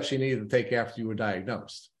take the steps you needed to take after you were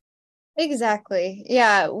diagnosed. Exactly.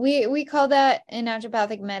 Yeah, we call that in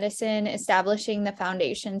naturopathic medicine establishing the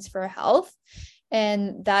foundations for health.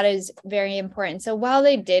 And that is very important. So while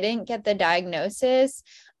they didn't get the diagnosis,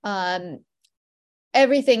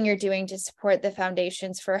 everything you're doing to support the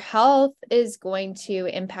foundations for health is going to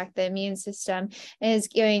impact the immune system and is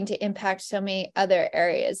going to impact so many other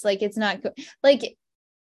areas. Like, it's not like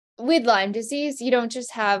with Lyme disease, you don't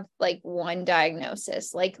just have like one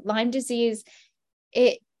diagnosis. Like Lyme disease,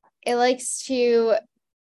 it likes to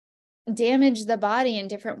damage the body in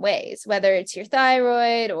different ways, whether it's your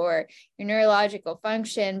thyroid or your neurological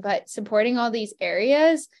function. But supporting all these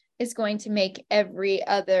areas is going to make every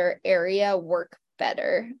other area work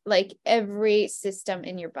better, like every system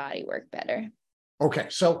in your body work better. Okay,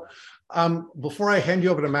 so before I hand you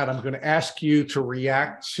over to Matt, I'm going to ask you to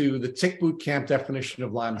react to the Tick Boot Camp definition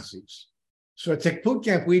of Lyme disease. So at Tick Boot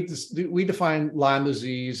Camp, we define Lyme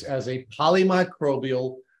disease as a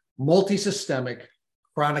polymicrobial, multisystemic,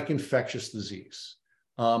 chronic infectious disease.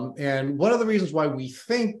 And one of the reasons why we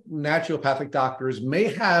think naturopathic doctors may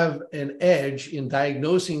have an edge in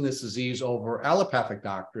diagnosing this disease over allopathic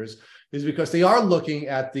doctors is because they are looking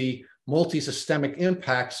at the multisystemic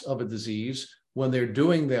impacts of a disease when they're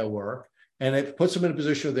doing their work. And it puts them in a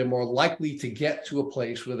position where they're more likely to get to a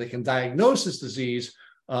place where they can diagnose this disease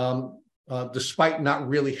despite not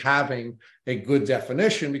really having a good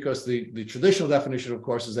definition, because the traditional definition, of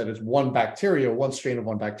course, is that it's one bacteria, one strain of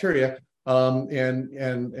one bacteria. And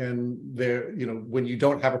there, when you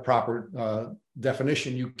don't have a proper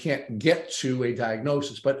definition, you can't get to a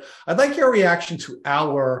diagnosis. But I'd like your reaction to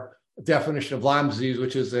our definition of Lyme disease,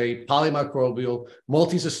 which is a polymicrobial,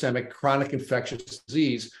 multisystemic, chronic infectious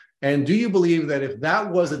disease. And do you believe that if that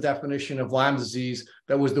was the definition of Lyme disease,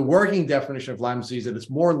 that was the working definition of Lyme disease, that it's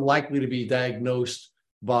more likely to be diagnosed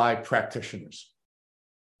by practitioners?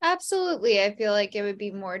 Absolutely. I feel like it would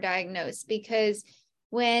be more diagnosed, because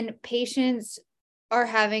when patients are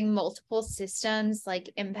having multiple systems like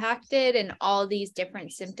impacted and all these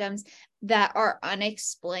different symptoms that are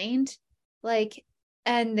unexplained,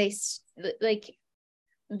 and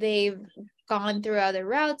they've gone through other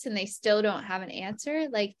routes and they still don't have an answer,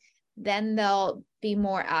 then they'll be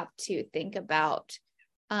more apt to think about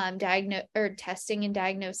testing and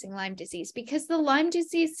diagnosing Lyme disease, because the Lyme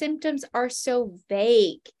disease symptoms are so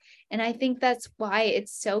vague. And I think that's why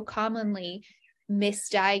it's so commonly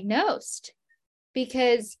misdiagnosed,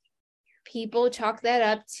 because people chalk that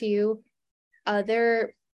up to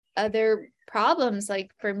other problems.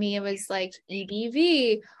 Like for me, it was like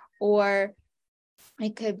EBV, or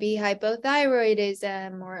it could be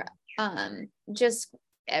hypothyroidism, or just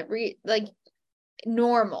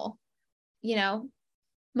normal.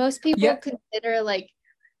 Most people consider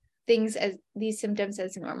things as these symptoms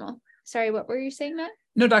as normal. Sorry, what were you saying, Matt?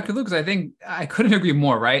 No, Dr. Lucas, I think I couldn't agree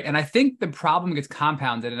more, right? And I think the problem gets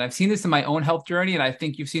compounded, and I've seen this in my own health journey, and I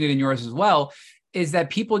think you've seen it in yours as well, is that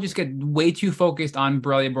people just get way too focused on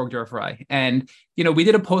Borrelia burgdorferi. And, we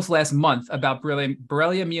did a post last month about Borrelia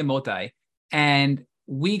miyamotoi, and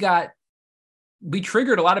we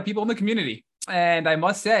triggered a lot of people in the community. And I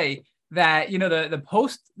must say that,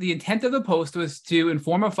 the intent of the post was to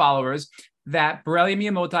inform our followers that Borrelia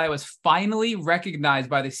miyamotoi was finally recognized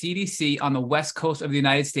by the CDC on the West Coast of the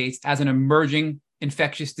United States as an emerging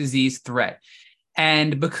infectious disease threat.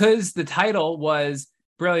 And because the title was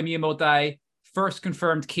Borrelia miyamotoi, first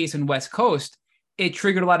confirmed case in West Coast, it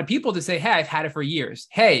triggered a lot of people to say, hey, I've had it for years.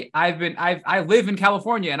 Hey, I live in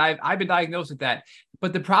California and I've been diagnosed with that.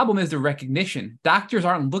 But the problem is the recognition. Doctors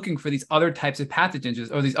aren't looking for these other types of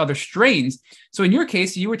pathogens or these other strains. So in your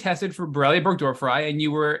case, you were tested for Borrelia burgdorferi and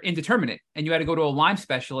you were indeterminate, and you had to go to a Lyme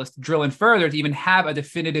specialist to drill in further to even have a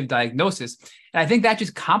definitive diagnosis. And I think that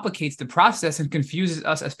just complicates the process and confuses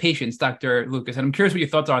us as patients, Dr. Lucas. And I'm curious what your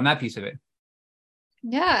thoughts are on that piece of it.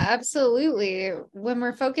 Yeah, absolutely. When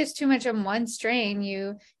we're focused too much on one strain,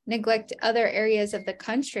 you neglect other areas of the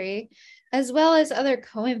country, as well as other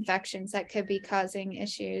co-infections that could be causing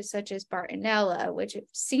issues, such as Bartonella, which it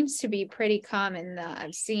seems to be pretty common that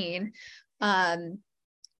I've seen. And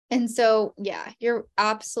so, yeah, you're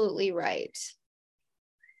absolutely right.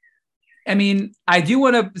 I mean, I do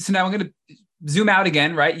want to, so now I'm going to zoom out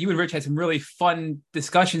again, right? You and Rich had some really fun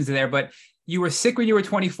discussions there, but you were sick when you were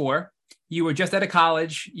 24. You were just out of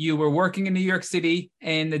college. You were working in New York City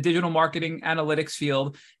in the digital marketing analytics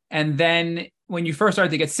field. And then when you first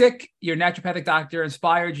started to get sick, your naturopathic doctor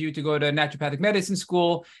inspired you to go to naturopathic medicine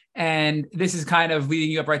school. And this is kind of leading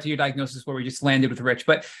you up right to your diagnosis where we just landed with Rich.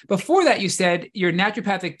 But before that, you said your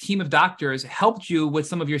naturopathic team of doctors helped you with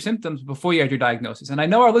some of your symptoms before you had your diagnosis. And I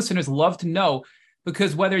know our listeners love to know,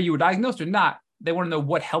 because whether you were diagnosed or not, they want to know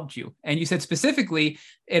what helped you. And you said specifically,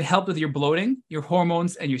 it helped with your bloating, your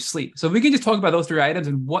hormones, and your sleep. So if we can just talk about those three items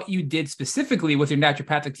and what you did specifically with your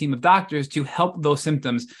naturopathic team of doctors to help those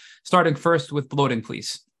symptoms, starting first with bloating,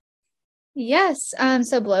 please. Yes.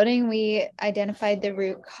 So bloating, we identified the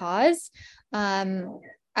root cause.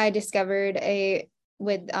 I discovered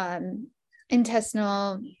with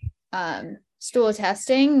intestinal stool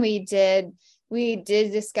testing, we did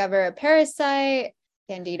discover a parasite,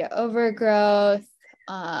 Candida overgrowth.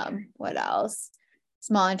 What else?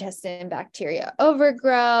 small intestine bacteria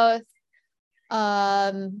overgrowth.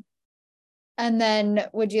 And then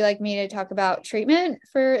would you like me to talk about treatment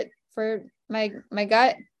for my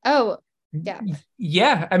gut? Oh, yeah.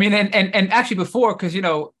 Yeah. I mean, and actually before, because,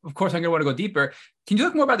 of course, I'm going to want to go deeper. Can you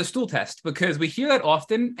talk more about the stool test? Because we hear that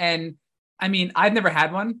often. And I mean, I've never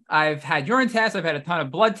had one. I've had urine tests. I've had a ton of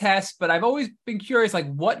blood tests, but I've always been curious,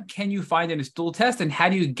 like, what can you find in a stool test and how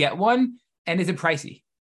do you get one? And is it pricey?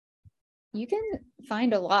 You can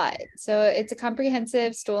find a lot. So it's a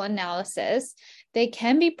comprehensive stool analysis. They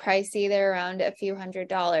can be pricey. They're around a few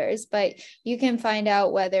 $100s, but you can find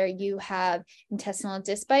out whether you have intestinal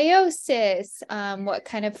dysbiosis, what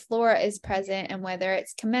kind of flora is present, and whether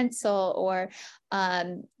it's commensal or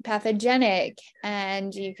pathogenic.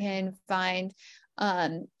 And you can find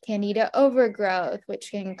candida overgrowth,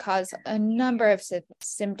 which can cause a number of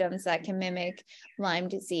symptoms that can mimic Lyme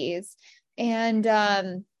disease. And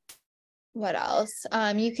what else?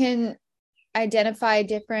 You can identify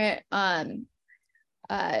different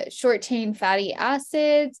short chain fatty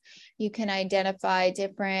acids. You can identify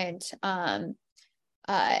different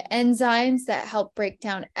enzymes that help break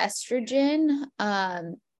down estrogen,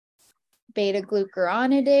 beta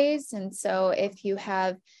glucuronidase. And so if you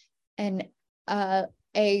have a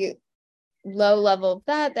low level of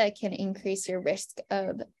that can increase your risk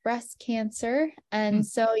of breast cancer. And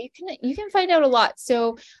so you can find out a lot.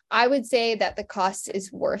 So I would say that the cost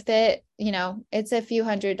is worth it. It's a few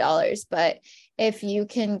 $100s, but if you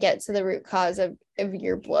can get to the root cause of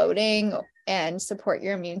your bloating and support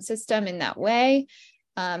your immune system in that way,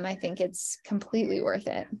 I think it's completely worth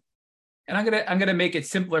it. And I'm gonna make it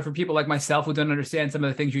simpler for people like myself who don't understand some of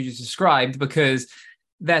the things you just described, because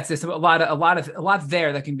that's just a lot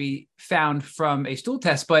there that can be found from a stool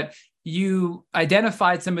test. But you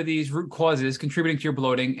identified some of these root causes contributing to your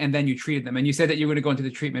bloating, and then you treated them. And you said that you're going to go into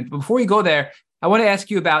the treatment. But before you go there, I want to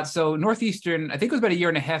ask you about, so Northeastern, I think it was about a year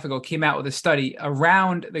and a half ago, came out with a study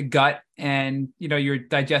around the gut and, your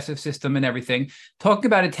digestive system and everything, talking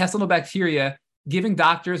about intestinal bacteria giving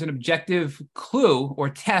doctors an objective clue or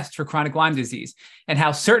test for chronic Lyme disease, and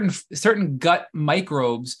how certain gut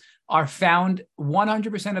microbes are found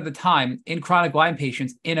 100% of the time in chronic Lyme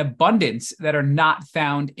patients in abundance that are not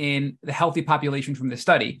found in the healthy population from the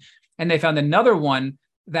study. And they found another one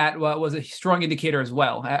that was a strong indicator as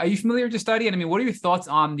well. Are you familiar with the study? And I mean, what are your thoughts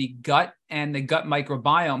on the gut and the gut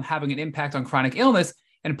microbiome having an impact on chronic illness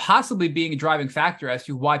and possibly being a driving factor as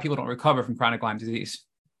to why people don't recover from chronic Lyme disease?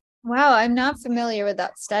 Wow, I'm not familiar with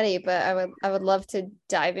that study, but I would love to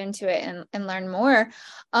dive into it and learn more.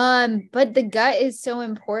 But the gut is so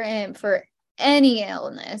important for any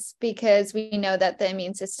illness because we know that the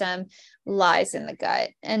immune system lies in the gut.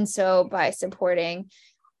 And so by supporting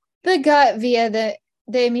the gut via the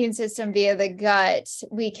immune system via the gut,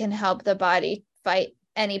 we can help the body fight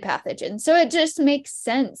any pathogen. So it just makes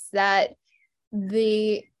sense that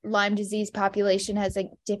the Lyme disease population has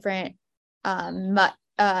a different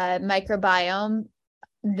microbiome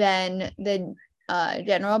than the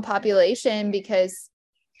general population because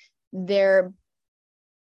their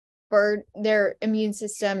immune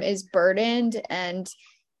system is burdened and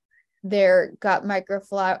their gut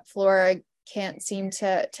microflora can't seem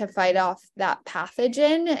to fight off that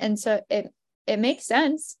pathogen. And so it makes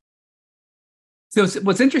sense. So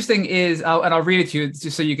what's interesting is, and I'll read it to you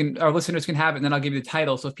just so our listeners can have it, and then I'll give you the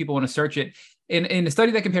title. So if people want to search it, in a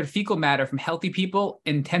study that compared fecal matter from healthy people,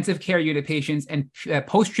 intensive care unit patients, and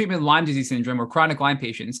post-treatment Lyme disease syndrome or chronic Lyme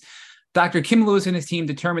patients, Dr. Kim Lewis and his team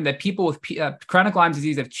determined that people with chronic Lyme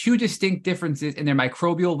disease have two distinct differences in their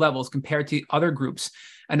microbial levels compared to other groups: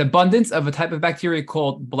 an abundance of a type of bacteria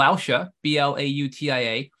called Blautia,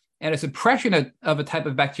 Blautia, and a suppression of a type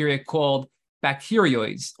of bacteria called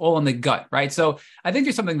bacteroids, all in the gut, right? So I think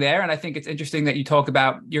there's something there. And I think it's interesting that you talk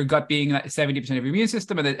about your gut being 70% of your immune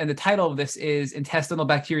system. And the title of this is Intestinal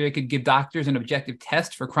Bacteria Could Give Doctors an Objective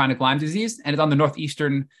Test for Chronic Lyme Disease. And it's on the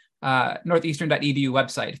northeastern.edu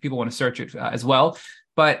website if people want to search it as well.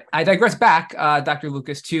 But I digress back, Dr.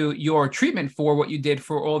 Lucas, to your treatment for what you did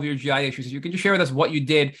for all of your GI issues. If you could just share with us what you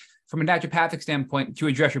did from a naturopathic standpoint to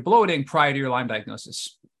address your bloating prior to your Lyme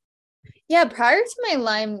diagnosis. Yeah, prior to my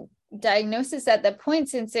Lyme diagnosis at that point,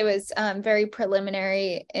 since it was very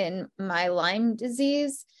preliminary in my Lyme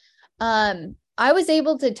disease, I was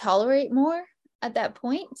able to tolerate more at that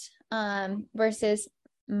point versus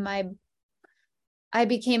I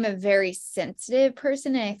became a very sensitive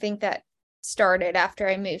person. And I think that started after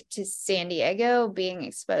I moved to San Diego, being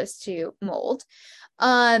exposed to mold.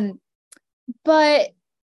 But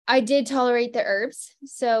I did tolerate the herbs.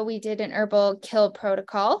 So we did an herbal kill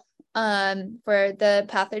protocol for the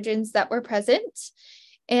pathogens that were present.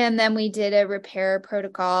 And then we did a repair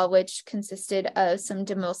protocol, which consisted of some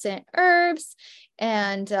demulcent herbs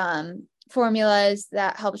and formulas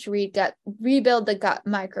that helped rebuild the gut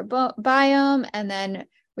microbiome, and then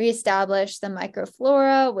reestablish the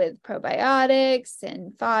microflora with probiotics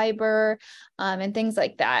and fiber and things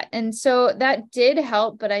like that. And so that did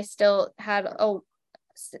help, but I still had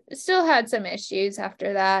some issues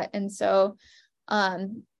after that. And so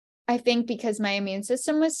I think because my immune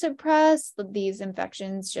system was suppressed, these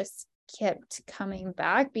infections just kept coming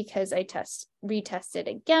back because I retested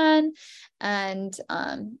again. And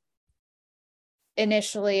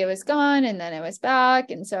initially it was gone and then it was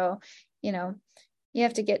back. And so, you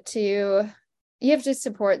have to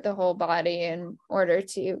support the whole body in order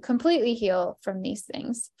to completely heal from these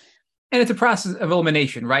things. And it's a process of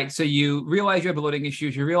elimination, right? So you realize you have bloating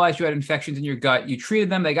issues, you realize you had infections in your gut, you treated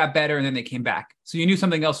them, they got better, and then they came back. So you knew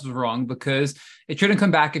something else was wrong because it shouldn't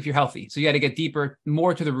come back if you're healthy. So you had to get deeper,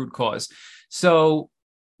 more to the root cause. So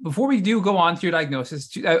before we do go on to your diagnosis,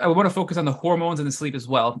 I want to focus on the hormones and the sleep as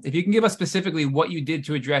well. If you can give us specifically what you did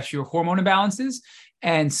to address your hormone imbalances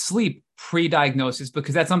and sleep pre-diagnosis,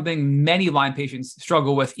 because that's something many Lyme patients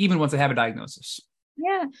struggle with even once they have a diagnosis.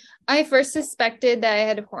 Yeah, I first suspected that I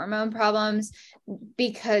had hormone problems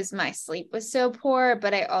because my sleep was so poor,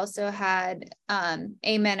 but I also had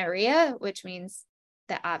amenorrhea, which means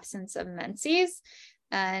the absence of menses.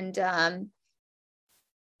 And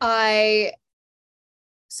I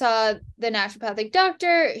saw the naturopathic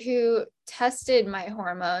doctor who tested my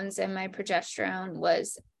hormones, and my progesterone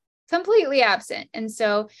was completely absent. And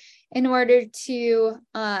so in order to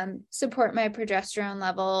support my progesterone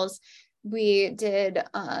levels, we did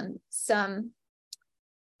some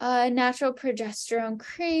natural progesterone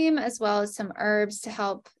cream, as well as some herbs to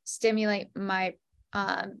help stimulate my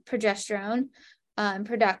progesterone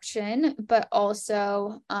production. But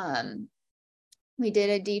also we did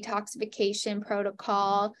a detoxification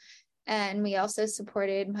protocol, and we also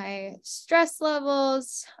supported my stress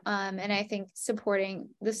levels. And I think supporting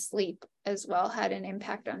the sleep as well had an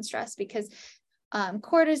impact on stress, because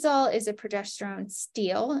cortisol is a progesterone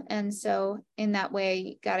steal. And so in that way,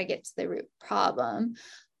 you got to get to the root problem.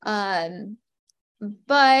 But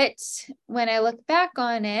when I look back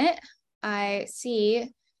on it, I see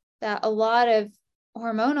that a lot of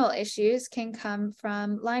hormonal issues can come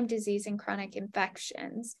from Lyme disease and chronic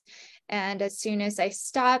infections. And as soon as I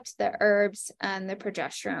stopped the herbs and the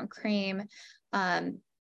progesterone cream, my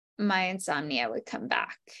insomnia would come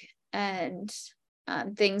back, and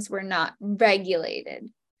things were not regulated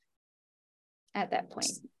at that point.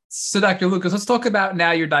 So Dr. Lucas, let's talk about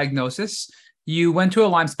now your diagnosis. You went to a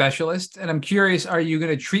Lyme specialist, and I'm curious, are you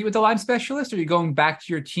going to treat with the Lyme specialist, or are you going back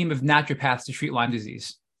to your team of naturopaths to treat Lyme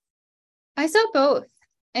disease? I saw both.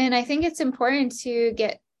 And I think it's important to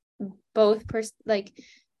get both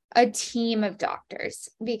a team of doctors,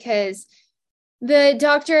 because the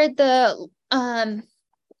doctor at the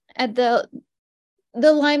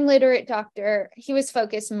Lyme literate doctor, he was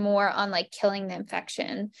focused more on killing the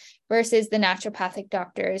infection, versus the naturopathic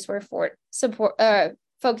doctors were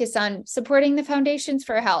focused on supporting the foundations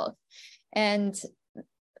for health. And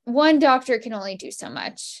one doctor can only do so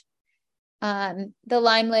much. The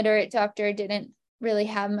Lyme literate doctor didn't really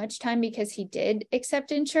have much time because he did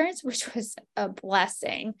accept insurance, which was a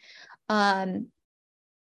blessing. And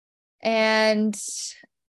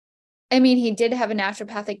I mean, he did have a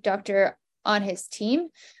naturopathic doctor on his team,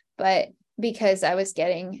 but because I was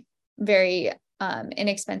getting very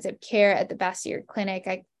inexpensive care at the Bastyr Clinic,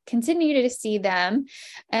 I continued to see them.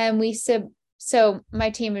 And so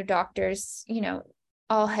my team of doctors,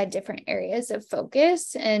 all had different areas of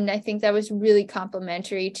focus. And I think that was really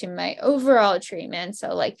complementary to my overall treatment.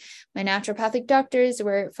 So my naturopathic doctors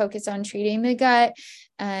were focused on treating the gut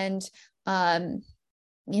and,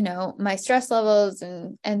 my stress levels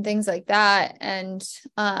and things like that, and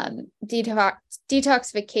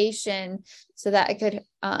detoxification, so that I could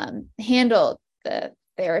handle the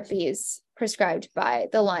therapies prescribed by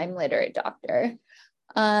the Lyme literate doctor.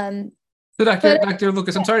 So Dr.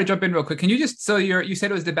 Lucas, I'm sorry to jump in real quick. Can you just, so you said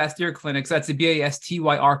it was the Bastyr Clinic, so that's the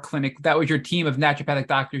Bastyr Clinic. That was your team of naturopathic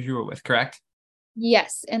doctors you were with, correct?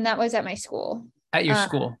 Yes. And that was at my school. At your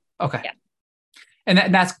school. Okay. Yeah. And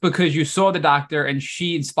that's because you saw the doctor and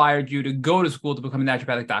she inspired you to go to school to become a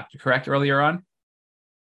naturopathic doctor, correct? Earlier on?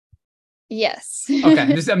 Yes.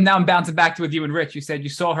 Okay. Now I'm bouncing back to with you and Rich. You said you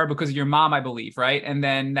saw her because of your mom, I believe, right? And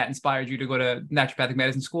then that inspired you to go to naturopathic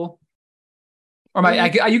medicine school? Or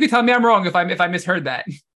you could tell me I'm wrong if I misheard that.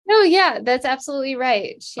 No, yeah, that's absolutely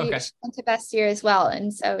right. She Okay. went to Bastyr as well.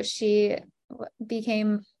 And so she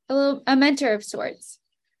became a mentor of sorts.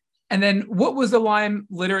 And then what was the Lyme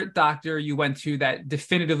literate doctor you went to that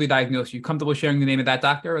definitively diagnosed you? Comfortable sharing the name of that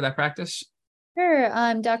doctor or that practice? Sure.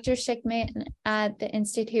 Dr. Schickman at the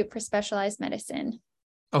Institute for Specialized Medicine.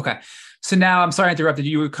 Okay. So now I'm sorry I interrupted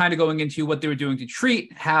you. You were kind of going into what they were doing to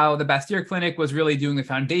treat, how the Bastyr Clinic was really doing the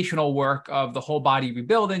foundational work of the whole body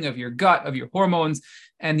rebuilding of your gut, of your hormones.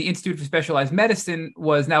 And the Institute for Specialized Medicine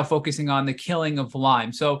was now focusing on the killing of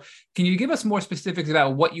Lyme. So can you give us more specifics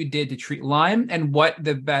about what you did to treat Lyme and what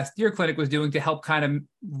the Bastyr Clinic was doing to help kind of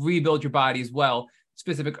rebuild your body as well?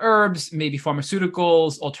 Specific herbs, maybe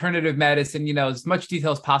pharmaceuticals, alternative medicine, as much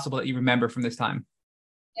detail as possible that you remember from this time.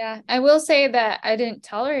 Yeah, I will say that I didn't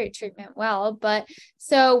tolerate treatment well, but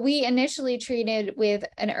so we initially treated with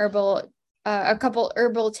a couple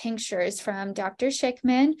herbal tinctures from Dr.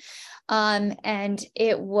 Schickman. And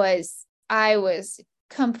I was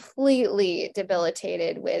completely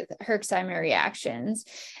debilitated with Herxheimer reactions.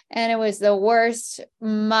 And it was the worst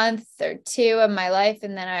month or two of my life.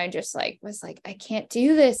 And then I just was like, I can't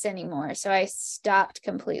do this anymore. So I stopped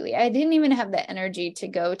completely. I didn't even have the energy to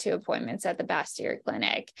go to appointments at the Bastyr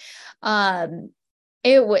Clinic.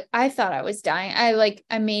 I thought I was dying.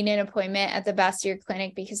 I made an appointment at the Bastyr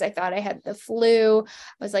Clinic because I thought I had the flu. I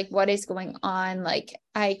was like, what is going on?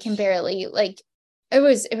 I can barely it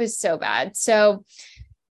was so bad. So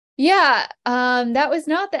yeah, that was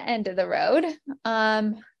not the end of the road.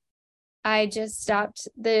 I just stopped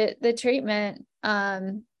the treatment,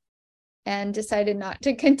 and decided not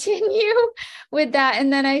to continue with that.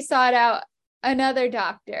 And then I sought out another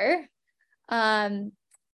doctor, who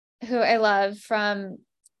I love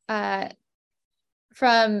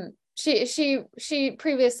she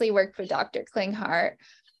previously worked for Dr. Klinghardt.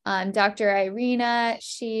 Dr. Irina,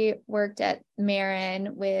 she worked at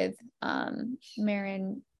Marin with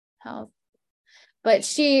Marin Health, but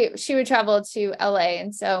she would travel to LA.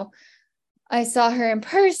 And so I saw her in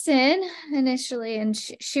person initially, and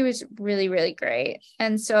she was really, really great.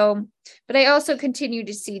 And so, but I also continued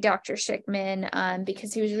to see Dr. Schickman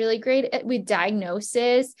because he was really great with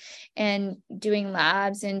diagnosis and doing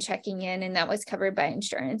labs and checking in, and that was covered by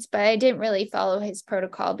insurance. But I didn't really follow his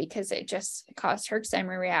protocol because it just caused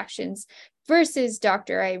Herxheimer reactions versus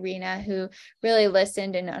Dr. Irina, who really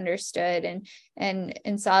listened and understood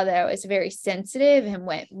and saw that I was very sensitive and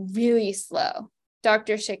went really slow.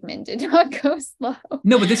 Dr. Schickman did not go slow.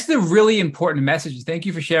 No, but this is a really important message. Thank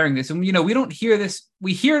you for sharing this. And, we don't hear this.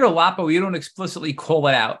 We hear it a lot, but we don't explicitly call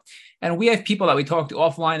it out. And we have people that we talk to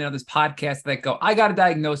offline and on this podcast that go, I got a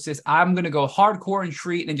diagnosis. I'm going to go hardcore and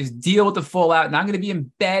treat and just deal with the fallout. And I'm going to be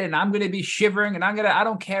in bed and I'm going to be shivering and I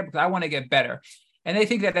don't care because I want to get better. And they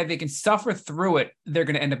think that if they can suffer through it, they're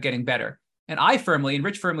going to end up getting better. And I firmly, and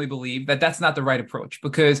Rich firmly believe that that's not the right approach,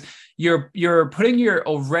 because you're putting your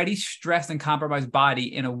already stressed and compromised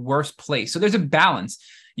body in a worse place. So there's a balance.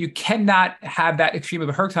 You cannot have that extreme of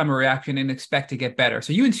a Herxheimer reaction and expect to get better.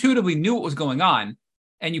 So you intuitively knew what was going on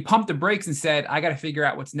and you pumped the brakes and said, I got to figure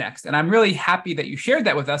out what's next. And I'm really happy that you shared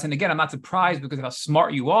that with us. And again, I'm not surprised because of how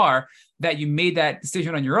smart you are that you made that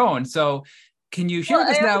decision on your own. So can you share with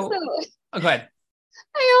us now? Oh, go ahead.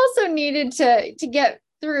 I also needed to get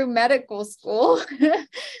through medical school.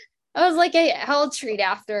 I was like a hell treat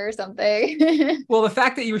after or something. Well, the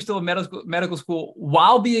fact that you were still in medical school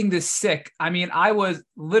while being this sick, I was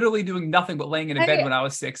literally doing nothing but laying in a bed when I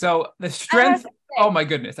was sick. So the strength, oh my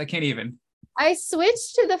goodness, I can't even. I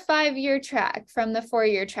switched to the 5-year track from the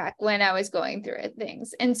 4-year track when I was going through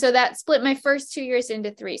things. And so that split my first 2 years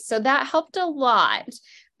into 3. So that helped a lot.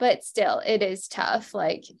 But still, it is tough.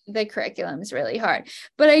 The curriculum is really hard.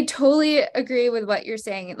 But I totally agree with what you're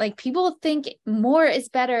saying. People think more is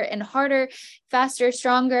better and harder, faster,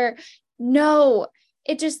 stronger. No,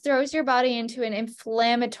 it just throws your body into an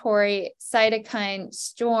inflammatory cytokine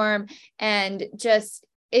storm. And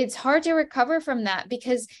it's hard to recover from that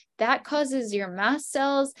because that causes your mast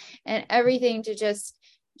cells and everything to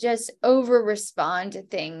just over respond to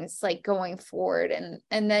things going forward.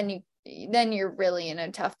 And then you're really in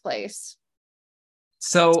a tough place.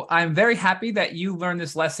 So I'm very happy that you learned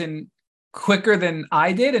this lesson quicker than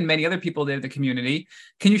I did and many other people did in the community.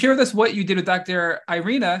 Can you share with us what you did with Dr.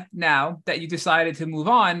 Irina now that you decided to move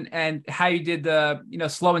on, and how you did the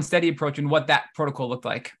slow and steady approach and what that protocol looked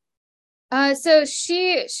like? So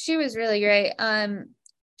she was really great.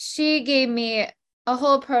 She gave me a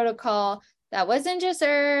whole protocol that wasn't just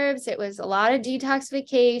herbs. It was a lot of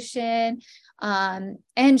detoxification.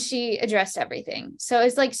 And she addressed everything. So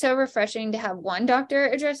it's so refreshing to have one doctor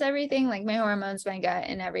address everything, like my hormones, my gut,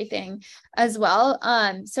 and everything as well.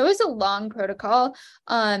 So it was a long protocol.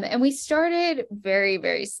 And we started very,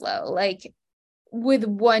 very slow, with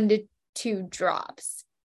 1 to 2 drops.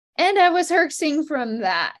 And I was herxing from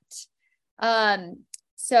that.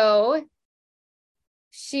 So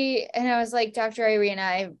I was like, Dr. Irene,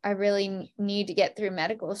 I really need to get through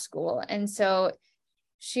medical school. And so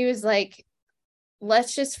she was like,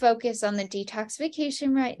 let's just focus on the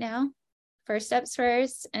detoxification right now. First steps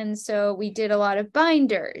first. And so we did a lot of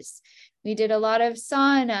binders. We did a lot of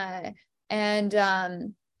sauna,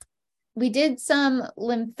 and we did some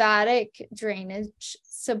lymphatic drainage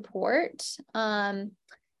support.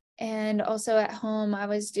 And also at home, I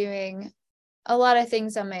was doing a lot of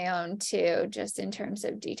things on my own too, just in terms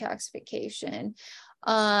of detoxification.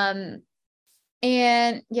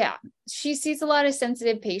 And yeah, she sees a lot of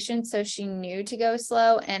sensitive patients, so she knew to go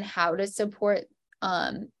slow and how to support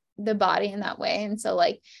the body in that way. And so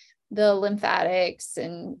like the lymphatics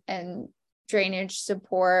and drainage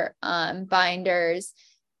support, binders,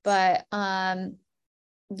 but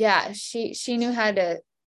yeah, she knew how to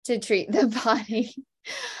treat the body.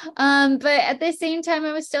 But at the same time,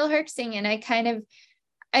 I was still herxing, and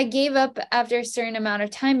I gave up after a certain amount of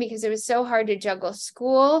time because it was so hard to juggle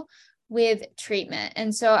school with treatment.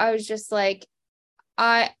 And so I was just like,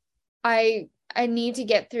 I need to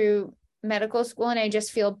get through medical school, and I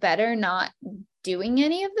just feel better not doing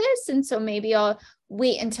any of this. And so maybe I'll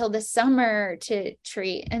wait until the summer to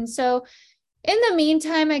treat. And so in the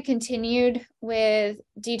meantime, I continued with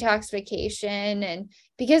detoxification, and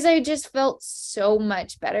because I just felt so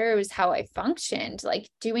much better, it was how I functioned, like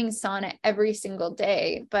doing sauna every single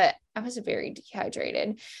day, but I was very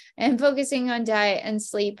dehydrated, and focusing on diet and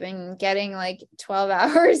sleep and getting like 12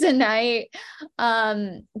 hours a night.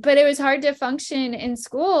 But it was hard to function in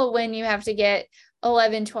school when you have to get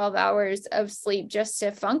 11, 12 hours of sleep just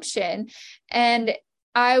to function. And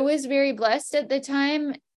I was very blessed at the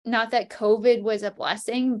time. Not that COVID was a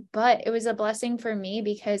blessing, but it was a blessing for me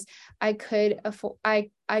because I could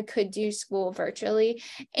do school virtually.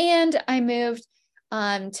 And I moved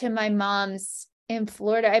to my mom's in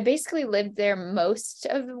Florida. I basically lived there most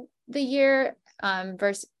of the year.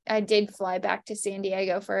 Versus I did fly back to San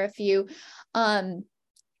Diego for a few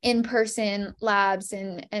in-person labs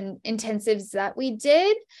and intensives that we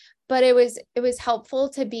did, but it was helpful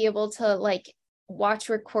to be able to like watch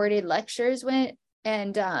recorded lectures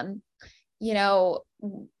and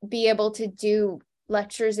be able to do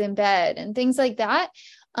lectures in bed and things like that.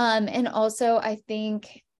 And also I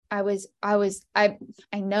think I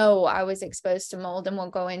know I was exposed to mold, and we'll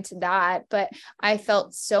go into that, but I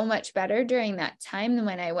felt so much better during that time than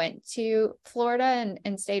when I went to Florida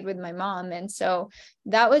and stayed with my mom. And so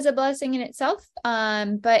that was a blessing in itself.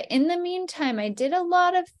 But in the meantime, I did a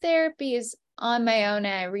lot of therapies on my own,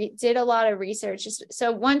 and I did a lot of research.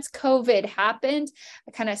 So once COVID happened,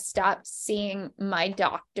 I kind of stopped seeing my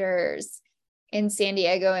doctors in San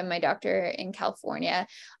Diego and my doctor in California,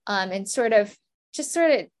 and sort of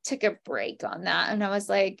took a break on that. And I was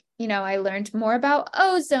like, I learned more about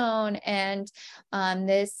ozone and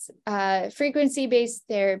this frequency-based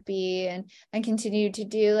therapy, and I continued to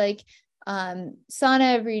do like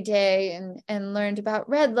sauna every day and learned about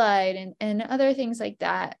red light and other things like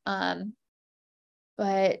that.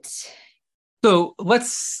 But so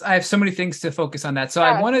I have so many things to focus on that. So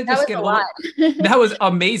I want to just get a little, that was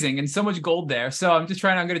amazing and so much gold there. So I'm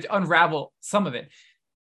going to unravel some of it.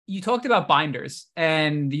 You talked about binders,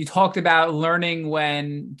 and you talked about learning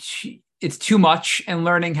when it's too much and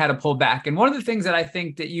learning how to pull back. And one of the things that I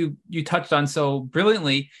think that you touched on so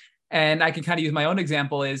brilliantly, and I can kind of use my own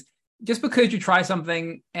example, is just because you try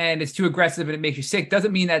something and it's too aggressive and it makes you sick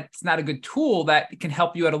doesn't mean that it's not a good tool that can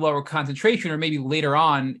help you at a lower concentration or maybe later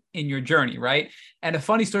on in your journey, right? And a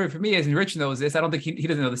funny story for me is, and Rich knows this, I don't think he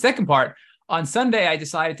doesn't know the second part. On Sunday, I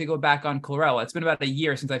decided to go back on chlorella. It's been about a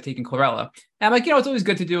year since I've taken chlorella. And I'm like, it's always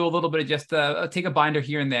good to do a little bit of just take a binder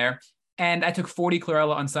here and there. And I took 40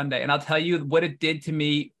 chlorella on Sunday. And I'll tell you what it did to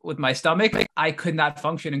me with my stomach. I could not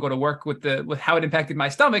function and go to work with how it impacted my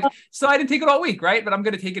stomach. So I didn't take it all week, right? But I'm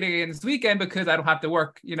going to take it again this weekend because I don't have to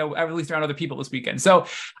work, at least around other people this weekend. So,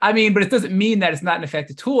 but it doesn't mean that it's not an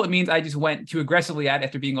effective tool. It means I just went too aggressively at it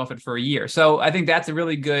after being off it for a year. So I think that's a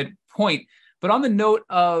really good point. But on the note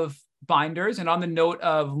of binders and on the note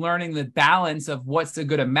of learning the balance of what's a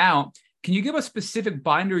good amount, can you give us specific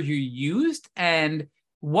binders you used and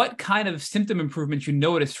what kind of symptom improvements you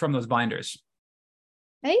noticed from those binders?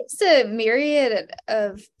 I used a myriad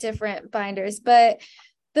of different binders, but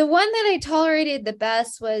the one that I tolerated the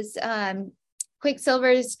best was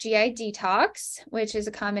Quicksilver's GI Detox, which is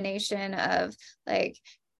a combination of like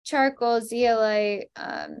charcoal, zeolite,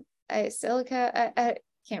 silica. I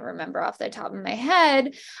can't remember off the top of my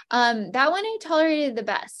head. That one I tolerated the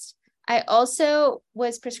best. I also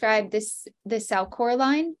was prescribed the Cellcore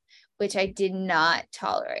line, which I did not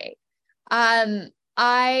tolerate.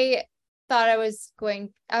 I thought I was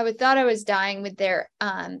dying with their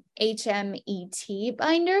HMET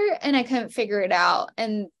binder, and I couldn't figure it out.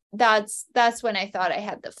 And that's when I thought I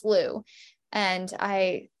had the flu, and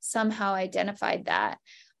I somehow identified that.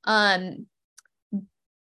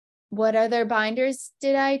 What other binders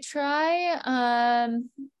did I try?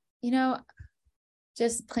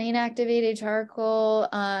 Just plain activated charcoal.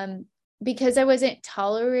 Because I wasn't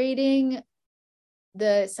tolerating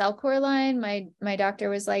the Cellcore line, my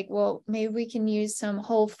doctor was like, well, maybe we can use some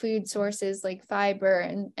whole food sources like fiber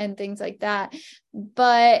and things like that.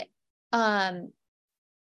 But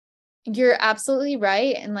you're absolutely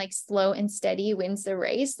right. And like slow and steady wins the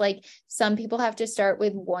race. Like some people have to start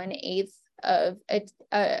with 1/8 of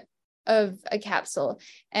a capsule.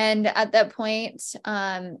 And at that point,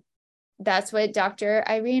 that's what Dr.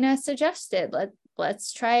 Irina suggested.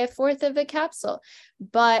 Let's try 1/4 of a capsule.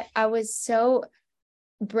 But I was so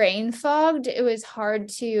brain fogged. It was hard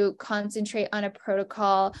to concentrate on a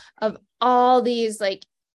protocol of all these like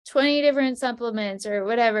 20 different supplements or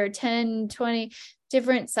whatever, 10, 20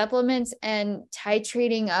 different supplements, and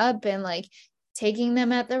titrating up and like taking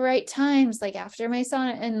them at the right times, like after my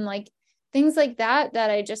sauna and like things like that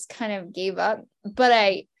I just kind of gave up. But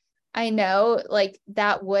I know like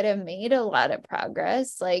that would have made a lot of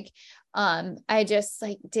progress. Like, I just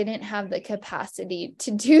like didn't have the capacity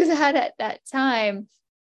to do that at that time.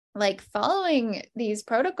 Like following these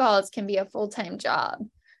protocols can be a full-time job.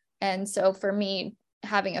 And so for me,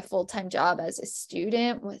 having a full-time job as a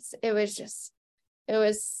student was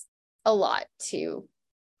a lot to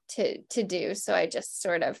do. So I just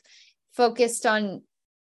sort of focused on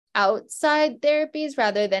outside therapies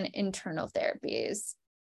rather than internal therapies.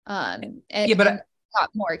 And got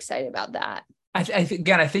more excited about that. I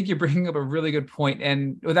think you're bringing up a really good point.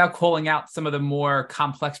 And without calling out some of the more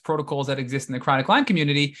complex protocols that exist in the chronic Lyme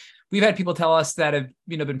community, we've had people tell us that have,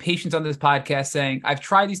 been patients on this podcast saying, I've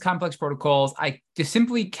tried these complex protocols. I just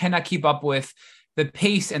simply cannot keep up with the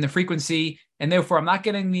pace and the frequency. And therefore I'm not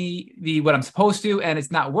getting the what I'm supposed to, and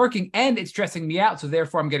it's not working, and it's stressing me out. So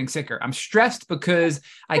therefore I'm getting sicker. I'm stressed because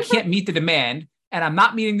I can't meet the demand, and I'm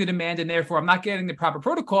not meeting the demand, and therefore I'm not getting the proper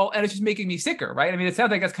protocol, and it's just making me sicker, right? I mean, it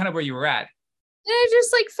sounds like that's kind of where you were at. And I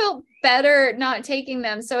just like felt better not taking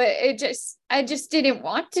them. So I just didn't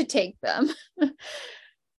want to take them.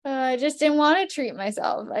 I just didn't want to treat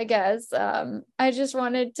myself, I guess. I just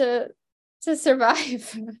wanted to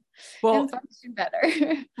survive and function better.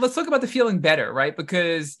 Let's talk about the feeling better, right?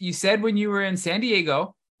 Because you said when you were in San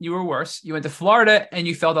Diego, you were worse. You went to Florida and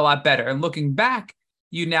you felt a lot better. And looking back,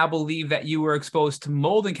 you now believe that you were exposed to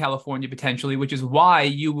mold in California potentially, which is why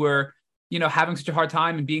you were having such a hard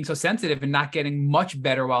time and being so sensitive and not getting much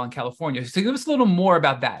better while in California. So give us a little more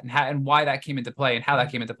about that and why that came into play and how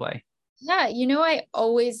that came into play. Yeah, I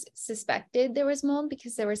always suspected there was mold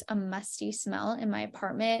because there was a musty smell in my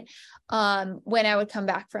apartment when I would come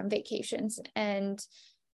back from vacations. And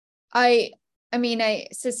I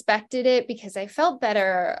suspected it because I felt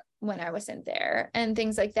better when I wasn't there and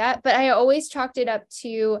things like that. But I always chalked it up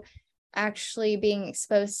to actually being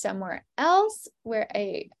exposed somewhere else where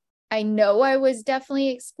I know I was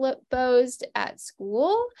definitely exposed at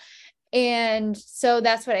school. And so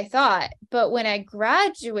that's what I thought. But when I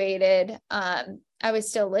graduated, I was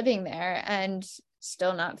still living there and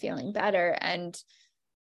still not feeling better. And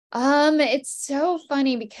it's so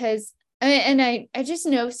funny because I just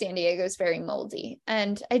know San Diego is very moldy.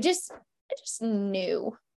 And I just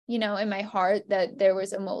knew, in my heart that there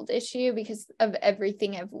was a mold issue because of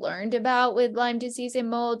everything I've learned about with Lyme disease and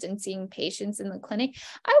mold and seeing patients in the clinic.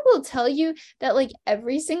 I will tell you that like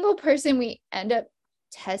every single person we end up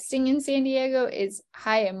testing in San Diego is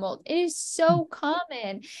high in mold. It is so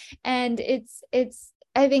common. And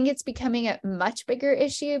I think it's becoming a much bigger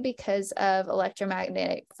issue because of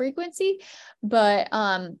electromagnetic frequency. But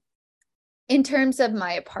in terms of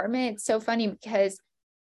my apartment, it's so funny because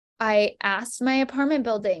I asked my apartment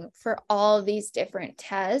building for all these different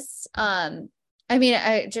tests.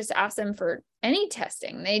 I just asked them for any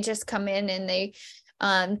testing. They just come in and they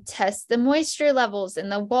test the moisture levels in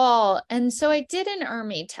the wall. And so I did an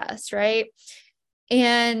ERMI test, right?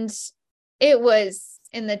 And it was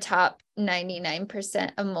in the top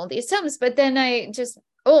 99% of moldy symptoms. But then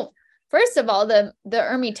first of all, the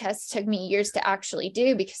ERMI test took me years to actually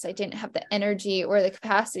do because I didn't have the energy or the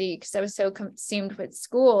capacity because I was so consumed with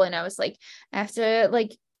school. And I was like, I have to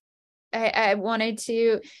I wanted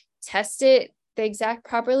to test it the exact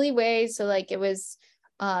properly way. So like it was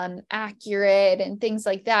accurate and things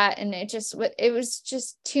like that. And it was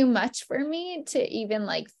just too much for me to even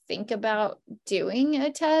like think about doing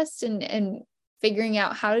a test and figuring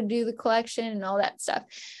out how to do the collection and all that stuff.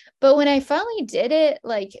 But when I finally did it,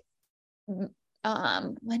 like,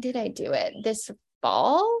 when did I do it? This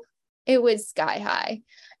fall, it was sky high.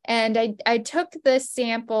 And I took the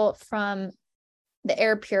sample from the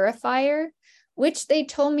air purifier, which they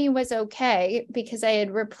told me was okay because I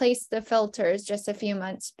had replaced the filters just a few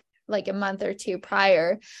months, like a month or two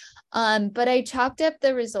prior. But I chalked up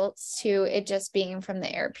the results to it just being from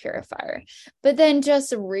the air purifier. But then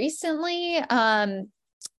just recently,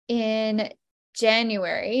 in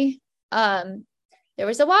January, there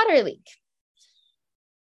was a water leak.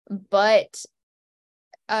 But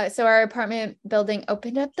so our apartment building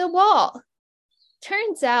opened up the wall.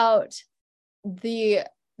 Turns out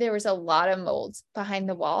there was a lot of mold behind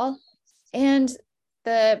the wall, and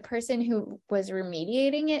the person who was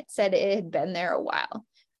remediating it said it had been there a while.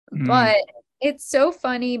 But it's so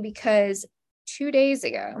funny because 2 days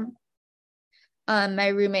ago,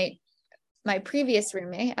 my previous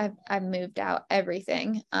roommate, I've moved out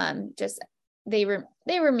everything. They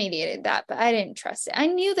remediated that, but I didn't trust it. I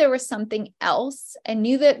knew there was something else. I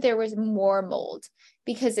knew that there was more mold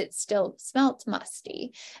because it still smelt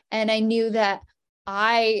musty. And I knew that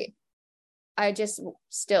I just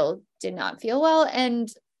still did not feel well. And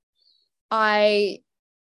I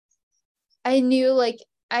knew, like,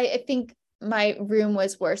 I think my room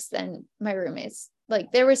was worse than my roommate's.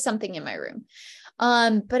 Like, there was something in my room.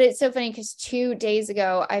 But it's so funny because 2 days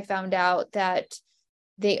ago, I found out that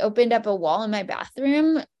they opened up a wall in my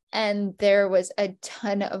bathroom and there was a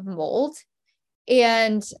ton of mold.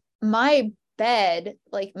 And my bed,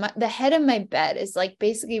 like the head of my bed is like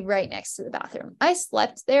basically right next to the bathroom. I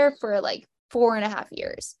slept there for like 4.5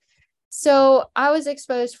 years. So I was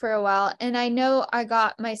exposed for a while, and I know I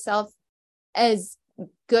got myself as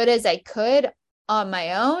good as I could on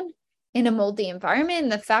my own in a moldy environment.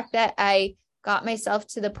 And the fact that I got myself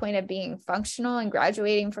to the point of being functional and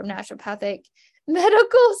graduating from naturopathic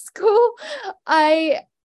medical school, I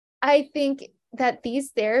think that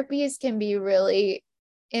these therapies can be really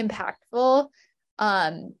impactful.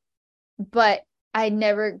 But I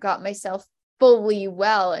never got myself fully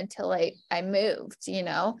well until I moved,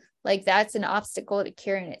 like that's an obstacle to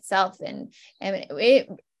cure in itself. And it,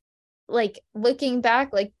 like, looking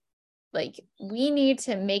back, like we need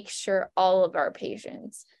to make sure all of our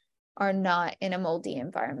patients are not in a moldy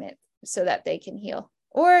environment so that they can heal,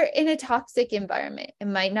 or in a toxic environment. It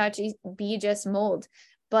might not be just mold,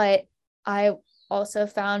 but I also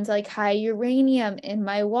found like high uranium in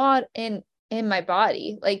my water, in my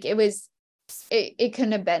body. Like it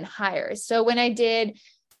couldn't have been higher. So when I did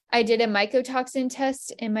a mycotoxin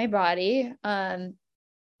test in my body,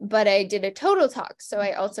 but I did a total tox. So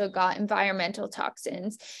I also got environmental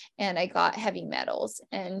toxins and I got heavy metals.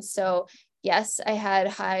 And so, yes, I had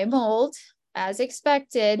high mold as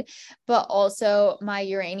expected, but also my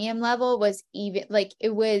uranium level was even, like,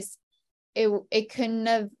 it couldn't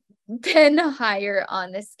have been higher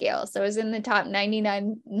on the scale. So it was in the top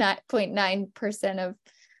 99.9%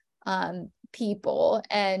 of people.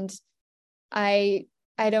 And I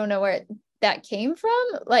don't know where that came from.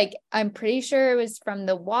 Like, I'm pretty sure it was from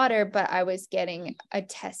the water, but I was getting a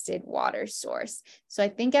tested water source. So I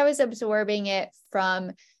think I was absorbing it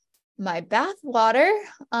from my bath water.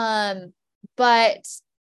 But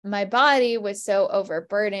my body was so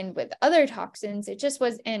overburdened with other toxins. It just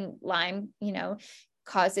was in Lyme,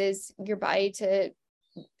 causes your body to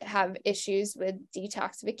have issues with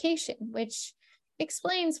detoxification, which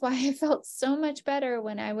explains why I felt so much better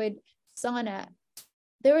when I would sauna.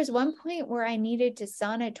 There was one point where I needed to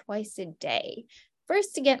sauna twice a day.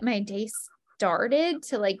 First, to get my day started,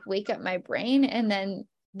 to like wake up my brain, and then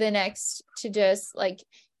the next to just like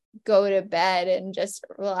go to bed and just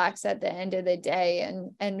relax at the end of the day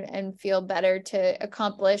and feel better to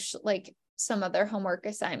accomplish like some other homework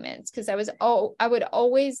assignments. Because I would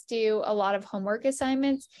always do a lot of homework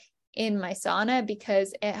assignments in my sauna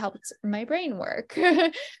because it helped my brain work.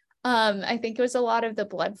 I think it was a lot of the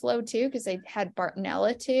blood flow too, because I had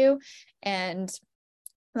Bartonella too, and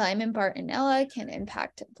Lyme and Bartonella can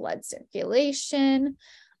impact blood circulation.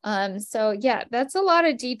 So yeah, that's a lot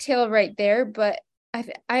of detail right there. But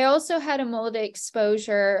I also had a mold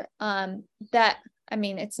exposure that, I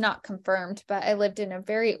mean, it's not confirmed, but I lived in a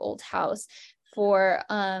very old house for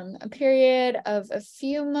a period of a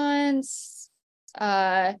few months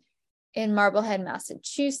in Marblehead,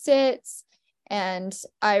 Massachusetts. And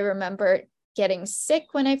I remember getting sick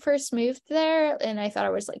when I first moved there, and I thought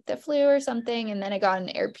it was like the flu or something. And then I got an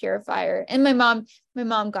air purifier, and my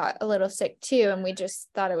mom got a little sick too, and we just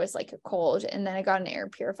thought it was like a cold. And then I got an air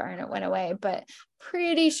purifier and it went away, but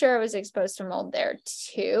pretty sure I was exposed to mold there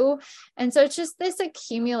too. And so it's just this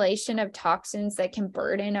accumulation of toxins that can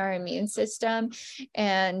burden our immune system.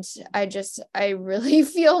 And I really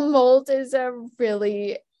feel mold is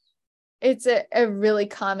it's a really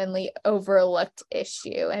commonly overlooked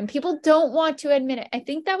issue, and people don't want to admit it. I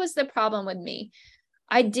think that was the problem with me.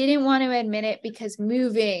 I didn't want to admit it because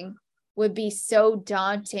moving would be so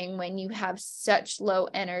daunting when you have such low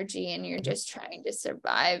energy and you're just trying to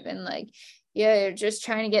survive, and like, yeah, you're just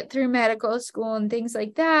trying to get through medical school and things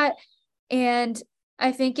like that. And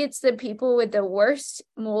I think it's the people with the worst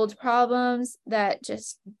mold problems that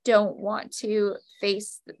just don't want to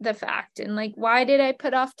face the fact. And like, why did I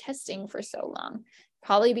put off testing for so long?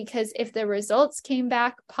 Probably because if the results came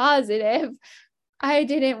back positive, I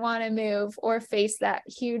didn't want to move or face that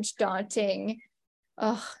huge daunting.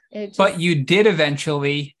 But you did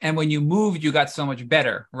eventually. And when you moved, you got so much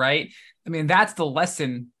better, right? I mean, that's the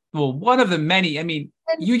lesson. Well, one of the many. I mean,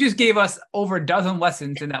 you just gave us over a dozen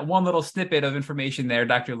lessons in that one little snippet of information there,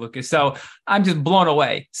 Dr. Lucas. So I'm just blown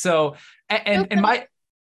away. So, and my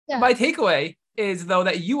takeaway is, though,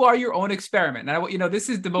 that you are your own experiment. And this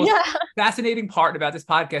is the most fascinating part about this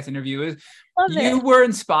podcast interview is you were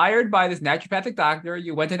inspired by this naturopathic doctor.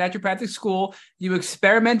 You went to naturopathic school. You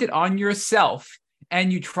experimented on yourself,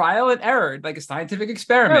 and you trial and error like a scientific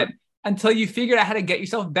experiment. Until you figured out how to get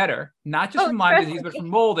yourself better, not just from Lyme disease, but from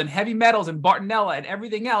mold and heavy metals and Bartonella and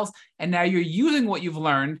everything else. And now you're using what you've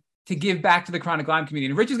learned to give back to the chronic Lyme community.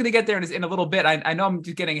 And Rich is going to get there in a little bit. I know I'm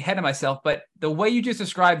just getting ahead of myself, but the way you just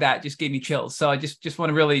described that just gave me chills. So I just want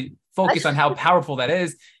to really focus on how powerful that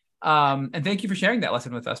is. And thank you for sharing that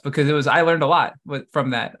lesson with us, because I learned a lot from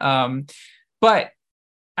that. But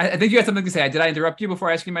I think you had something to say. Did I interrupt you before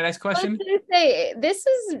asking my next question? I was going to say, this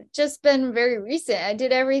has just been very recent. I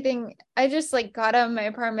did everything. I just like got out of my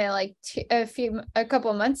apartment like a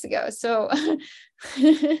couple months ago. So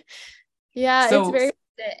yeah, it's very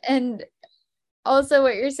recent. And also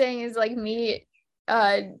what you're saying is like me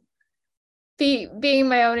being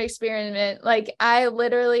my own experiment. Like I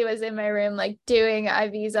literally was in my room, like doing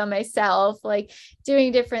IVs on myself, like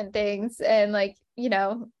doing different things, and like,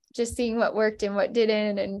 just seeing what worked and what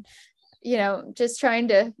didn't, and just trying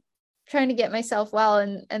to get myself well,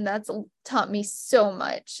 and that's taught me so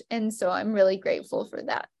much, and so I'm really grateful for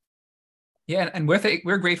that. Yeah, and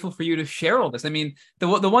we're grateful for you to share all this. I mean, the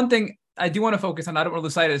one thing I do want to focus on, I don't want to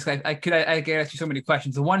lose sight of this. I could ask you so many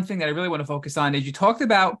questions. The one thing that I really want to focus on is you talked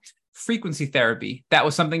about frequency therapy. That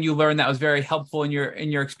was something you learned that was very helpful in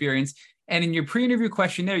your experience. And in your pre-interview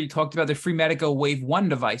questionnaire, you talked about the Free Medico Wave 1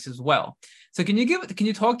 device as well. So can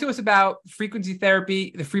you talk to us about frequency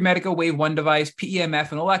therapy, the Free Medico Wave 1 device,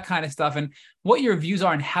 PEMF, and all that kind of stuff, and what your views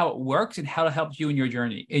are on how it works and how it helps you in your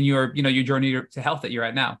journey, your journey to health that you're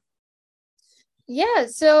at now? Yeah,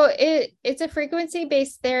 so it's a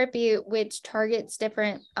frequency-based therapy which targets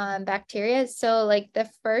different bacteria. So like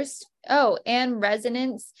and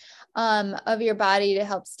resonance of your body to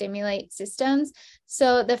help stimulate systems.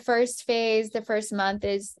 So the first month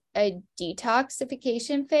is a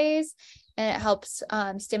detoxification phase, and it helps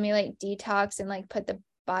stimulate detox and like put the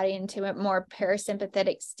body into a more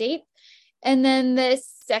parasympathetic state. And then the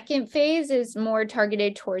second phase is more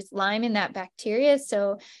targeted towards Lyme and that bacteria.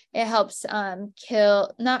 So it helps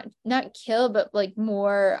kill, not kill, but like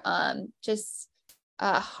more just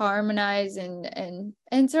harmonize and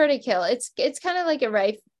sort of kill. It's kind of like a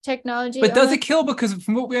rife technology. But does it kill? Because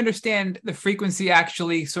from what we understand, the frequency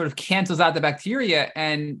actually sort of cancels out the bacteria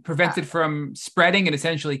and prevents it from spreading and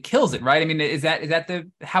essentially kills it, right? I mean, is that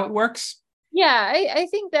how it works? Yeah, I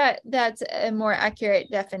think that's a more accurate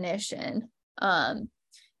definition.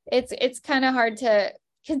 It's kind of hard to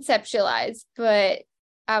conceptualize, but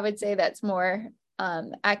I would say that's more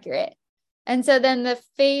accurate. And so then the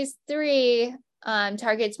phase 3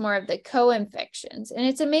 targets more of the co-infections. And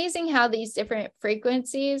it's amazing how these different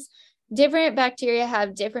bacteria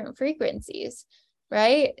have different frequencies,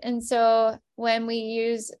 right? And so when we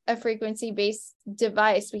use a frequency-based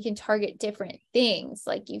device, we can target different things.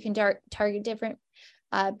 Like you can target different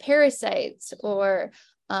parasites or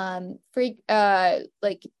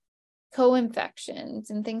like co-infections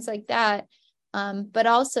and things like that, but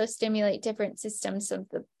also stimulate different systems of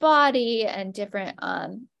the body and different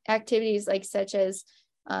activities, like such as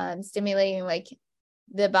stimulating like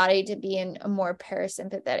the body to be in a more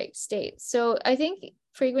parasympathetic state. So I think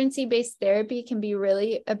frequency-based therapy can be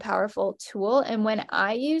really a powerful tool. And when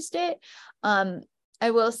I used it, I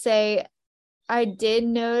will say I did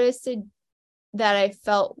notice a that I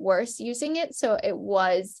felt worse using it. So it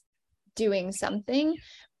was doing something.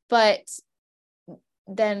 But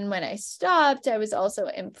then when I stopped, I was also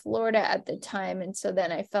in Florida at the time. And so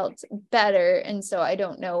then I felt better. And so I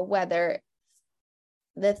don't know whether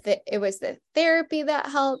it was the therapy that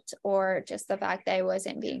helped or just the fact that I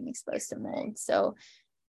wasn't being exposed to mold. So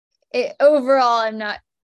overall,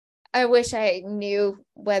 I wish I knew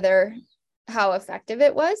how effective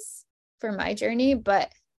it was for my journey,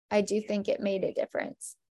 but I do think it made a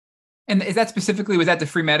difference. And is that specifically, was that the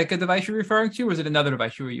Freemedica device you're referring to, or was it another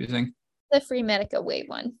device you were using? The Freemedica Wave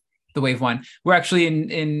one. The Wave one. We're actually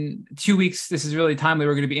in 2 weeks. This is really timely.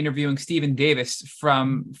 We're going to be interviewing Stephen Davis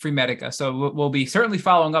from Freemedica. So we'll be certainly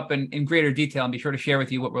following up in greater detail and be sure to share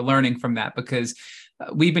with you what we're learning from that, because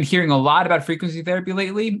we've been hearing a lot about frequency therapy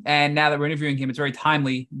lately. And now that we're interviewing him, it's very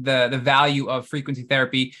timely, the value of frequency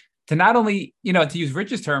therapy to not only, to use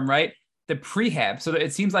Rich's term, right, the prehab. So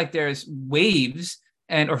it seems like there's waves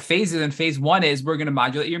or phases, and phase one is we're going to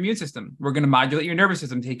modulate your immune system. We're going to modulate your nervous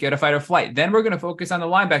system, take you out of fight or flight. Then we're going to focus on the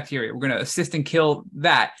Lyme bacteria. We're going to assist and kill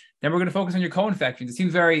that. Then we're going to focus on your co-infections. It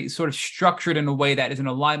seems very sort of structured in a way that is in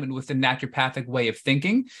alignment with the naturopathic way of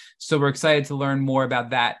thinking. So we're excited to learn more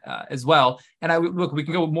about that as well. And we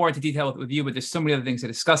can go more into detail with you, but there's so many other things to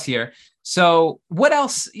discuss here. So what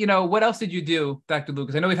else did you do, Dr.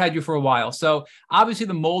 Lucas? I know we've had you for a while. So obviously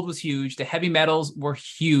the mold was huge. The heavy metals were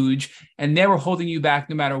huge, and they were holding you back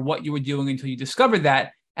no matter what you were doing until you discovered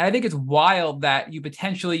that. And I think it's wild that you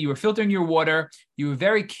were filtering your water. You were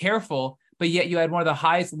very careful, but yet you had one of the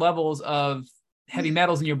highest levels of heavy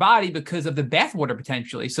metals in your body because of the bath water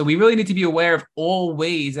potentially. So we really need to be aware of all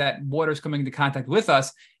ways that water is coming into contact with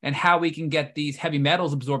us and how we can get these heavy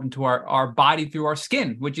metals absorbed into our body through our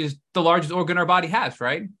skin, which is the largest organ our body has,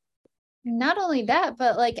 right? Not only that,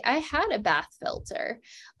 but like I had a bath filter.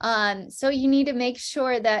 So you need to make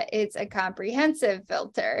sure that it's a comprehensive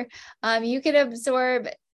filter. You could absorb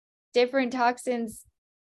different toxins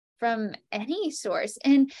from any source.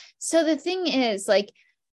 And so the thing is, like,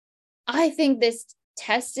 I think this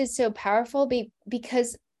test is so powerful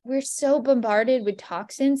because we're so bombarded with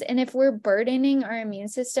toxins. And if we're burdening our immune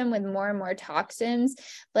system with more and more toxins,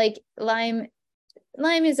 like Lyme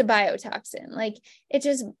is a biotoxin, like it's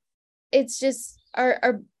just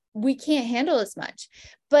we can't handle as much.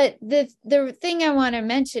 But the thing I want to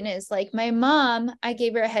mention is, like, my mom, I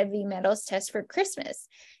gave her a heavy metals test for Christmas.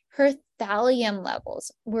 Her thallium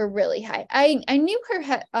levels were really high. I knew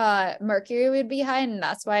her mercury would be high, and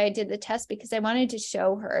that's why I did the test, because I wanted to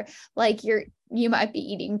show her, like, you might be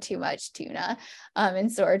eating too much tuna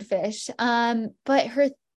and swordfish.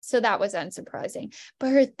 So that was unsurprising. But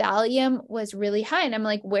her thallium was really high. And I'm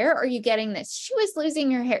like, where are you getting this? She was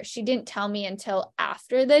losing her hair. She didn't tell me until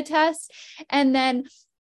after the test. And then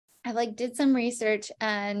I did some research,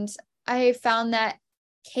 and I found that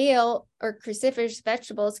kale or cruciferous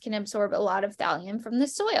vegetables can absorb a lot of thallium from the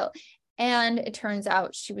soil. And it turns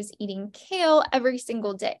out she was eating kale every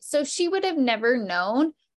single day. So she would have never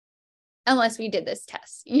known unless we did this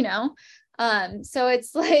test, So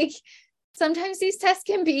it's like, sometimes these tests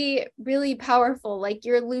can be really powerful. Like,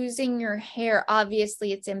 you're losing your hair.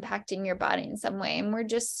 Obviously, it's impacting your body in some way. And we're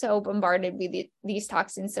just so bombarded with these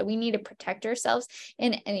toxins. So we need to protect ourselves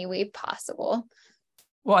in any way possible.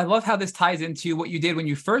 Well, I love how this ties into what you did when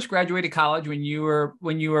you first graduated college, when you were,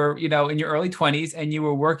 in your early 20s, and you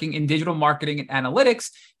were working in digital marketing and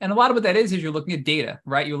analytics. And a lot of what that is you're looking at data,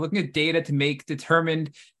 right? You're looking at data to make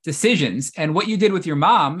determined decisions. And what you did with your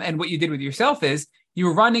mom and what you did with yourself is you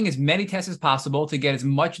were running as many tests as possible to get as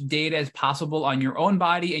much data as possible on your own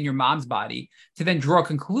body and your mom's body, to then draw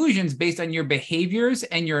conclusions based on your behaviors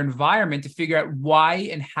and your environment to figure out why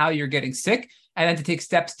and how you're getting sick, and then to take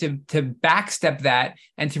steps to backstep that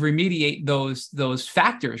and to remediate those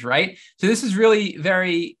factors, right? So this is really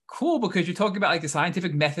very cool, because you're talking about, like, the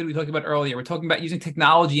scientific method we talked about earlier. We're talking about using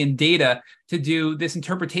technology and data to do this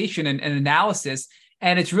interpretation and analysis.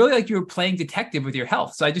 And it's really like you were playing detective with your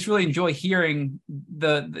health. So I just really enjoy hearing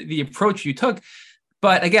the approach you took.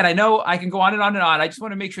 But again, I know I can go on and on and on. I just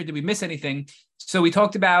want to make sure, did we miss anything? So we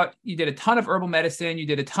talked about, you did a ton of herbal medicine. You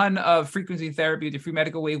did a ton of frequency therapy with the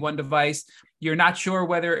Freemedica Wave 1 device. You're not sure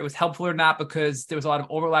whether it was helpful or not because there was a lot of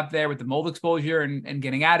overlap there with the mold exposure and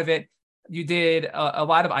getting out of it. You did a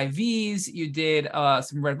lot of IVs. You did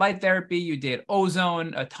some red light therapy. You did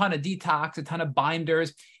ozone, a ton of detox, a ton of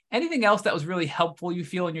binders. Anything else that was really helpful you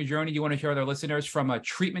feel in your journey you want to share with our listeners from a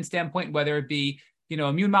treatment standpoint, whether it be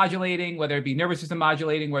immune modulating, whether it be nervous system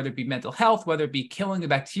modulating, whether it be mental health, whether it be killing the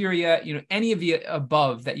bacteria, any of the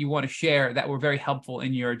above that you want to share that were very helpful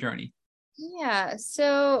in your journey? Yeah.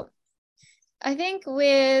 So I think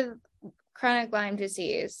with chronic Lyme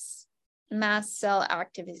disease, mast cell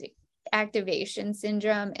activation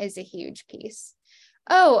syndrome is a huge piece.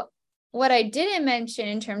 Oh, what I didn't mention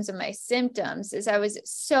in terms of my symptoms is I was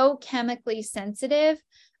so chemically sensitive.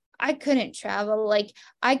 I couldn't travel. Like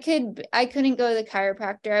I couldn't go to the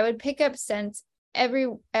chiropractor. I would pick up scents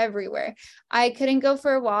everywhere. I couldn't go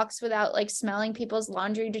for walks without like smelling people's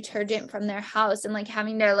laundry detergent from their house and like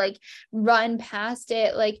having to like run past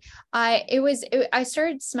it. Like I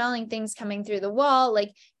started smelling things coming through the wall.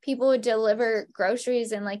 Like people would deliver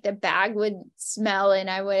groceries and like the bag would smell and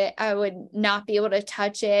I would not be able to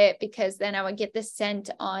touch it because then I would get the scent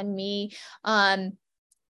on me.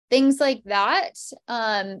 Things like that.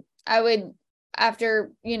 I would,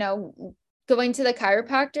 after, going to the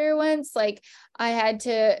chiropractor once, like I had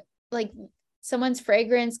to, like someone's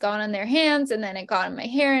fragrance got on their hands and then it got on my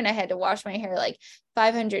hair and I had to wash my hair like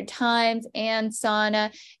 500 times and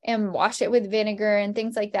sauna and wash it with vinegar and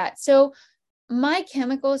things like that. So my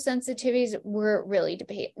chemical sensitivities were really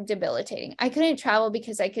debilitating. I couldn't travel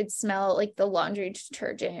because I could smell like the laundry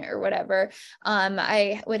detergent or whatever.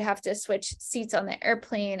 I would have to switch seats on the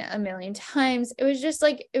airplane a million times. It was just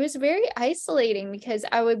like, it was very isolating because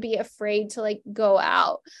I would be afraid to like go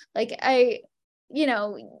out. Like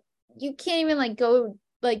you can't even like go,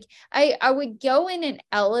 like I would go in an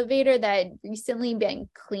elevator that had recently been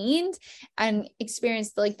cleaned and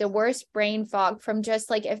experienced like the worst brain fog from just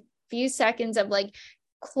like a few seconds of like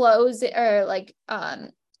close or like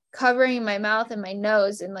covering my mouth and my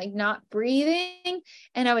nose and like not breathing,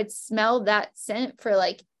 and I would smell that scent for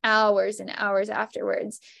like hours and hours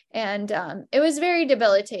afterwards, and it was very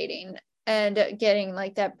debilitating. And getting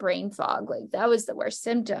like that brain fog, like that was the worst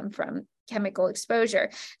symptom from chemical exposure.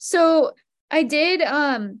 So I did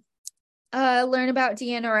learn about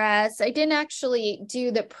DNRS. I didn't actually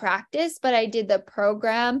do the practice, but I did the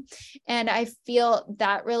program. And I feel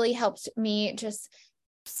that really helped me just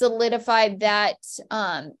solidify that,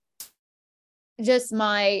 just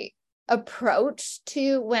my approach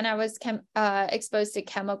to when I was exposed to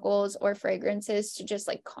chemicals or fragrances to just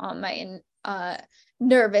like calm my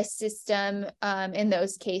nervous system in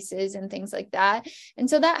those cases and things like that. And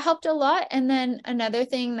so that helped a lot. And then another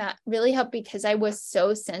thing that really helped, because I was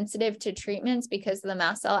so sensitive to treatments because of the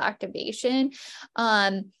mast cell activation,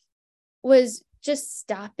 was just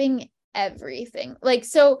stopping everything. Like,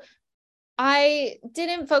 so I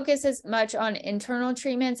didn't focus as much on internal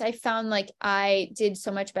treatments. I found like I did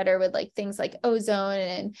so much better with like things like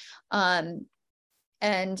ozone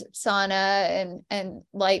and sauna and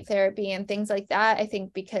light therapy and things like that. I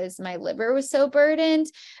think because my liver was so burdened,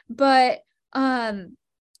 but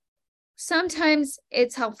sometimes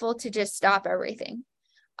it's helpful to just stop everything.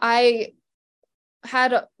 I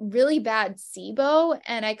had a really bad SIBO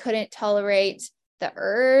and I couldn't tolerate the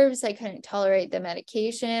herbs. I couldn't tolerate the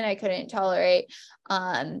medication. I couldn't tolerate,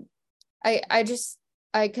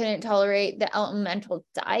 I couldn't tolerate the elemental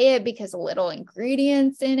diet because of little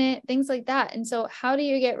ingredients in it, things like that. And so how do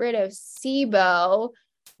you get rid of SIBO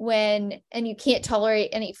and you can't tolerate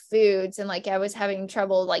any foods? And like, I was having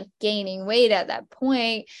trouble like gaining weight at that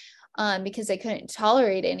point, because I couldn't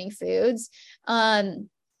tolerate any foods. How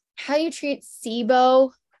do you treat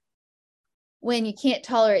SIBO when you can't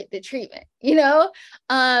tolerate the treatment,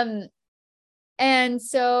 And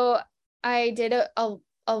so I did a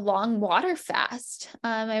long water fast.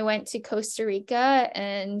 I went to Costa Rica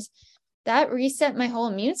and that reset my whole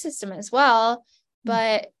immune system as well.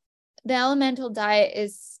 But the elemental diet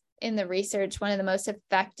is, in the research, one of the most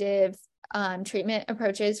effective treatment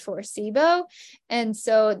approaches for SIBO. And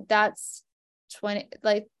so that's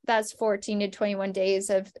 14 to 21 days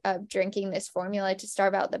of drinking this formula to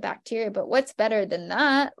starve out the bacteria. But what's better than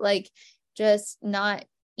that? Like just not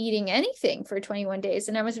eating anything for 21 days.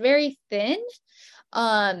 And I was very thin,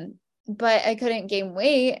 but I couldn't gain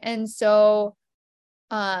weight. And so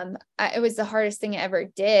it was the hardest thing I ever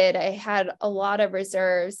did. I had a lot of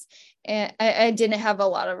reserves and I didn't have a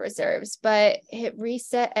lot of reserves, but it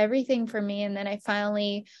reset everything for me. And then I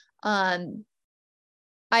finally,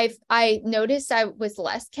 I noticed I was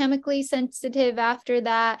less chemically sensitive after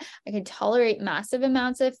that. I could tolerate massive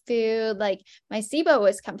amounts of food. Like my SIBO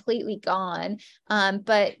was completely gone.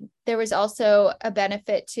 But there was also a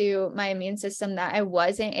benefit to my immune system that I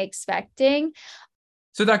wasn't expecting.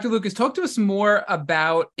 So Dr. Lucas, talk to us more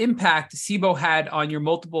about impact SIBO had on your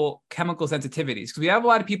multiple chemical sensitivities. Because we have a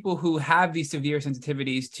lot of people who have these severe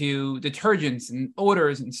sensitivities to detergents and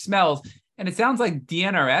odors and smells. And it sounds like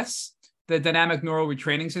DNRS, the dynamic neural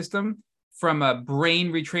retraining system, from a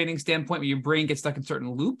brain retraining standpoint, where your brain gets stuck in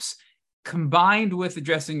certain loops, combined with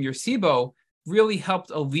addressing your SIBO, really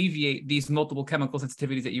helped alleviate these multiple chemical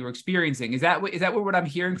sensitivities that you were experiencing. Is that what I'm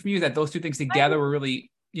hearing from you? That those two things together were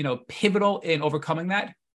really pivotal in overcoming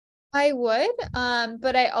that? I would,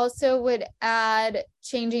 but I also would add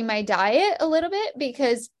changing my diet a little bit,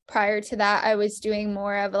 because prior to that, I was doing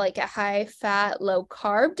more of like a high fat, low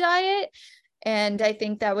carb diet. And I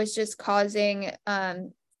think that was just causing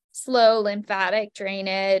slow lymphatic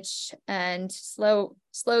drainage and slow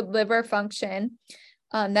liver function.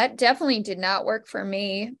 That definitely did not work for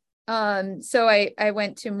me. So I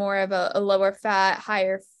went to more of a lower fat,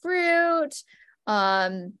 higher fruit,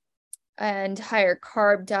 and higher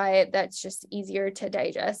carb diet that's just easier to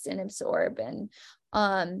digest and absorb. And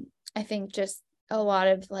I think just a lot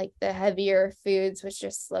of like the heavier foods was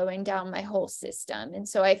just slowing down my whole system. And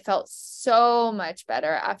so I felt so much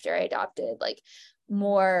better after I adopted like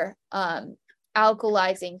more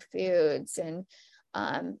alkalizing foods and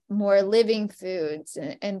more living foods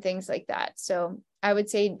and things like that. So I would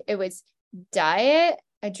say it was diet,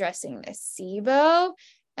 addressing the SIBO,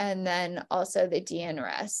 and then also the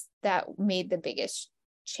DNRS that made the biggest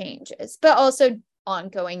changes, but also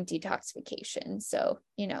ongoing detoxification. So,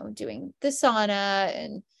 doing the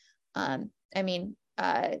sauna and,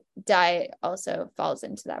 diet also falls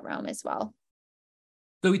into that realm as well.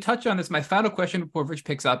 So we touched on this. My final question before Rich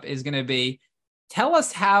picks up is going to be, tell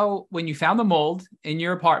us how, when you found the mold in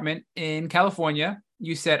your apartment in California,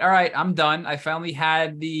 you said, all right, I'm done. I finally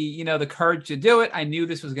had the courage to do it. I knew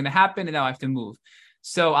this was going to happen and now I have to move.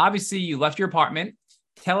 So obviously you left your apartment.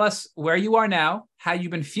 Tell us where you are now, how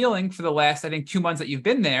you've been feeling for the last, I think, 2 months that you've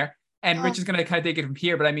been there. And Rich is going to kind of take it from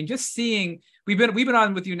here. But I mean, just seeing, we've been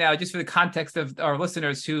on with you now, just for the context of our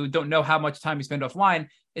listeners who don't know how much time we spend offline.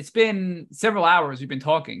 It's been several hours we've been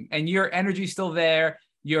talking, and your energy is still there.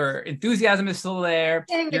 Your enthusiasm is still there.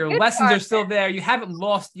 Your lessons are still there. You haven't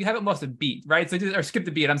lost a beat, right? So or skipped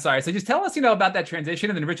a beat. I'm sorry. So just tell us, about that transition,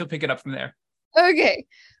 and then Rich will pick it up from there. Okay.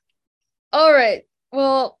 All right.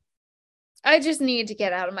 Well, I just need to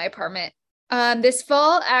get out of my apartment. This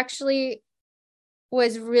fall actually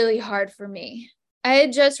was really hard for me. I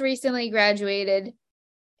had just recently graduated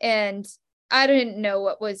and I didn't know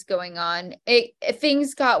what was going on.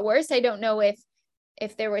 Things got worse. I don't know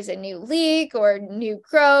if there was a new leak or new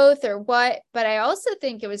growth or what, but I also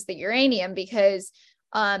think it was the uranium, because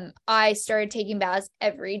I started taking baths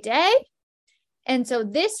every day. And so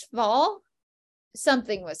this fall,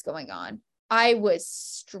 something was going on. I was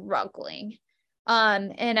struggling.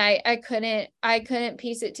 And I couldn't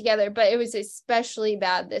piece it together, but it was especially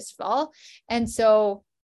bad this fall. And so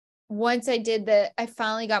once I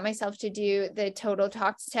finally got myself to do the total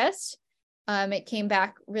tox test. It came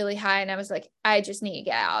back really high and I was like, I just need to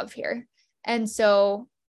get out of here. And so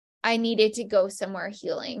I needed to go somewhere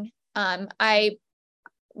healing.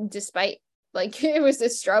 Despite like it was a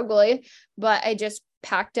struggle, but I just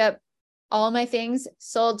packed up all my things,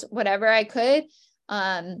 sold whatever I could,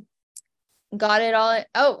 got it all.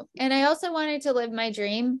 Oh, and I also wanted to live my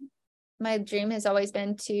dream. My dream has always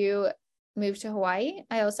been to move to Hawaii.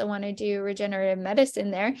 I also want to do regenerative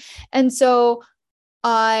medicine there. And so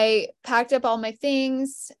I packed up all my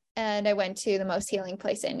things and I went to the most healing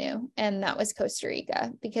place I knew. And that was Costa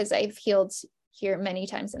Rica, because I've healed here many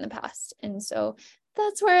times in the past. And so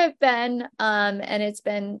that's where I've been. And it's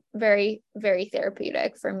been very, very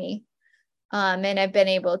therapeutic for me. And I've been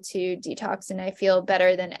able to detox and I feel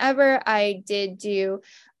better than ever. I did do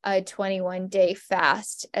a 21-day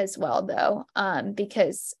fast as well, though,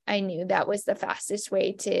 because I knew that was the fastest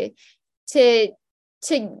way to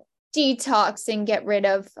detox and get rid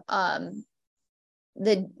of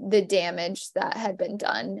the damage that had been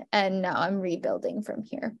done. And now I'm rebuilding from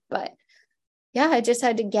here. But yeah, I just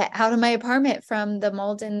had to get out of my apartment from the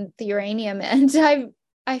mold and the uranium, and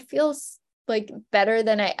I feel like better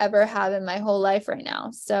than I ever have in my whole life right now.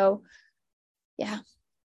 So yeah.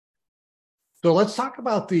 So let's talk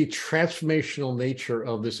about the transformational nature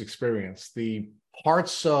of this experience, the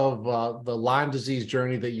parts of the Lyme disease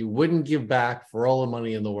journey that you wouldn't give back for all the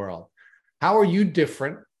money in the world. How are you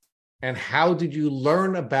different? And how did you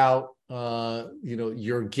learn about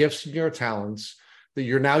your gifts and your talents that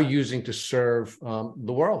you're now using to serve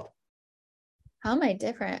the world? How am I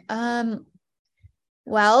different?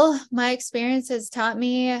 Well, my experience has taught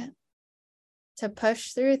me to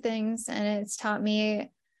push through things, and it's taught me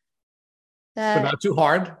that, but not too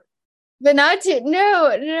hard. But not too,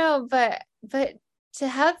 no, but to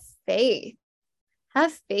have faith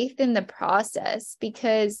in the process,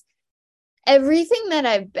 because everything that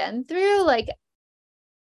I've been through, like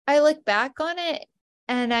I look back on it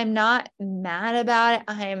and I'm not mad about it.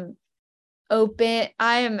 I'm open.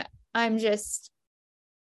 I'm just,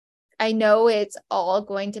 I know it's all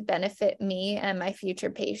going to benefit me and my future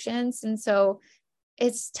patients. And so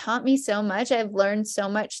it's taught me so much. I've learned so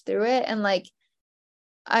much through it. And like,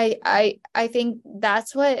 I think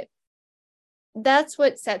that's what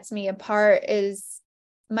sets me apart, is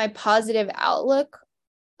my positive outlook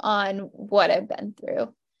on what I've been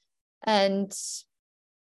through, and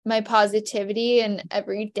my positivity. And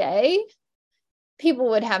every day, people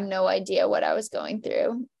would have no idea what I was going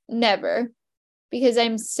through. Never. Because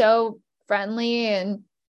I'm so friendly, and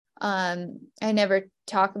I never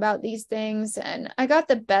talk about these things. And I got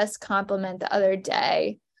the best compliment the other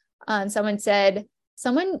day. Someone said,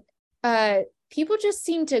 people just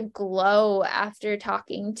seem to glow after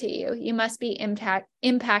talking to you. You must be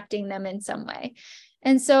impacting them in some way.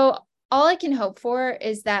 And so all I can hope for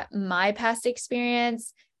is that my past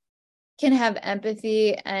experience can have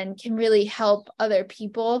empathy and can really help other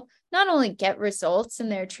people not only get results in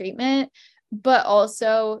their treatment, but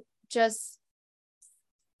also just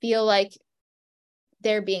feel like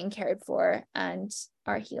they're being cared for and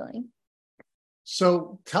are healing.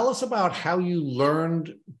 So tell us about how you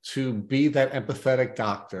learned to be that empathetic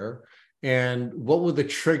doctor, and what were the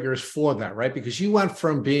triggers for that, right? Because you went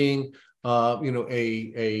from being,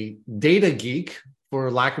 a data geek,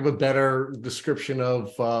 for lack of a better description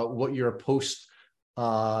of what your post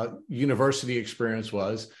university experience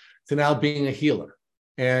was, to now being a healer.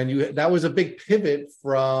 And that was a big pivot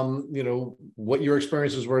from, what your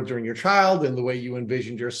experiences were during your child and the way you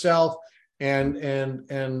envisioned yourself. And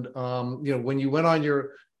when you went on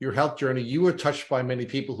your health journey, you were touched by many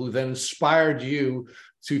people who then inspired you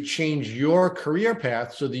to change your career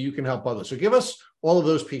path so that you can help others. So give us all of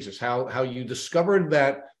those pieces, how you discovered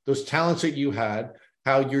that those talents that you had,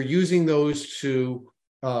 how you're using those to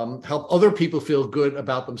help other people feel good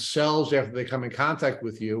about themselves after they come in contact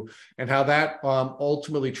with you, and how that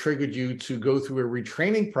ultimately triggered you to go through a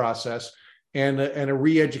retraining process and a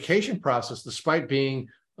re-education process despite being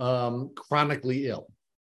chronically ill.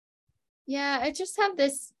 Yeah, I just have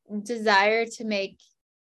this desire to make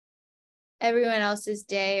everyone else's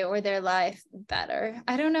day or their life better.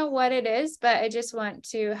 I don't know what it is, but I just want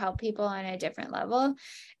to help people on a different level.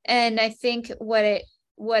 And I think what it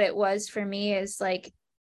was for me is like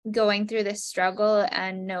going through this struggle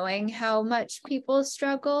and knowing how much people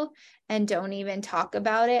struggle and don't even talk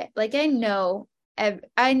about it. Like I know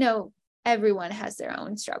everyone has their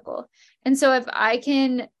own struggle. And so if I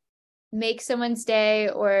can make someone's day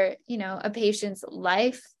or, a patient's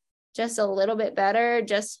life just a little bit better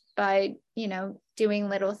just by, doing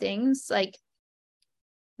little things, like,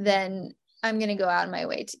 then I'm going to go out of my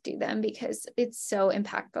way to do them because it's so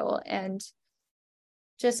impactful. And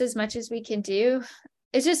just as much as we can do,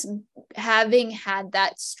 it's just having had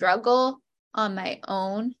that struggle on my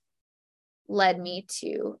own led me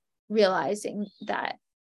to realizing that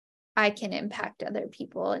I can impact other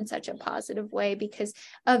people in such a positive way because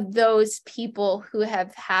of those people who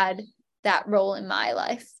have had that role in my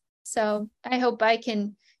life. So I hope I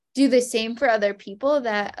can do the same for other people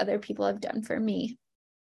that other people have done for me.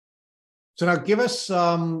 So now give us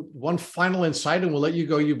one final insight and we'll let you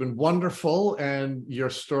go. You've been wonderful, and your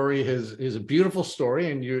story is a beautiful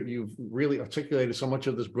story, and you've really articulated so much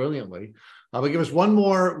of this brilliantly. But give us one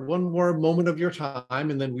more moment of your time,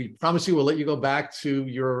 and then we promise you we'll let you go back to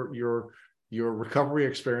your recovery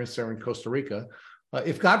experience there in Costa Rica.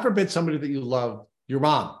 If God forbid somebody that you love, your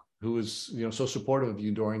mom, who was so supportive of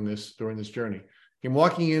you during this journey, came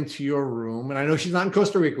walking into your room, and I know she's not in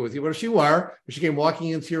Costa Rica with you, but if she were, she came walking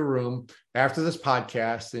into your room after this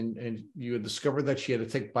podcast, and you had discovered that she had a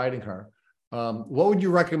tick biting her, what would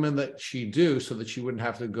you recommend that she do so that she wouldn't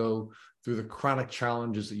have to go through the chronic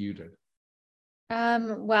challenges that you did?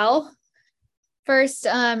 Well, first,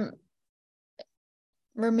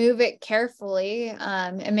 remove it carefully,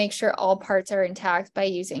 and make sure all parts are intact by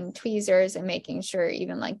using tweezers and making sure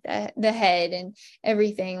even like the head and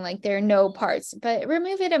everything, like there are no parts, but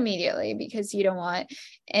remove it immediately because you don't want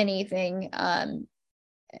anything,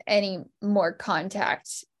 any more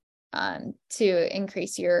contact, to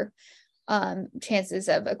increase your chances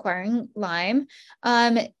of acquiring Lyme.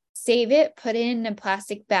 Save it, put it in a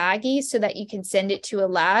plastic baggie so that you can send it to a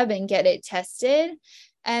lab and get it tested.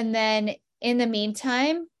 And then in the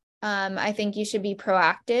meantime, I think you should be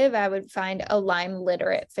proactive. I would find a Lyme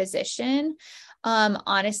literate physician.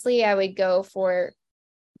 Honestly, I would go for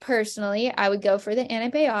the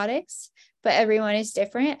antibiotics, but everyone is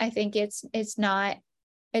different. I think it's not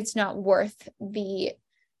worth the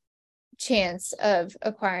chance of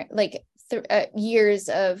acquiring, like years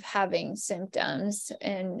of having symptoms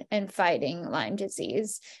and fighting Lyme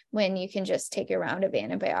disease when you can just take a round of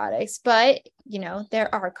antibiotics. But,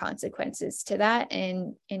 there are consequences to that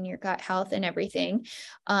in your gut health and everything.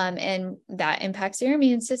 And that impacts your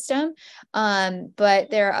immune system. But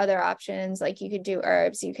there are other options, like you could do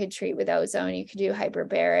herbs, you could treat with ozone, you could do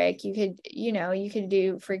hyperbaric, you could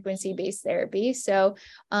do frequency-based therapy. So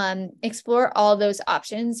explore all those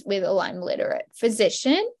options with a Lyme literate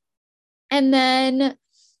physician. And then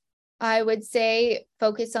I would say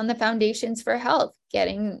focus on the foundations for health,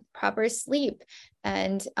 getting proper sleep,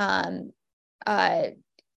 and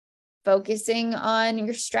focusing on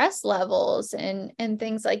your stress levels and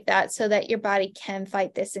things like that, so that your body can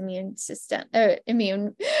fight this immune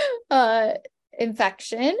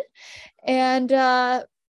infection. And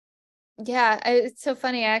it's so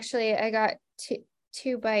funny. Actually, I got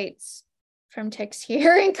two bites from ticks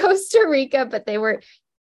here in Costa Rica, but they were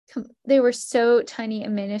so tiny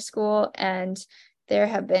and minuscule, and there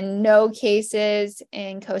have been no cases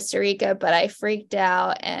in Costa Rica, but I freaked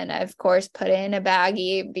out and I, of course, put it in a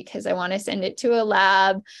baggie because I want to send it to a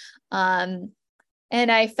lab. And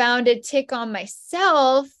I found a tick on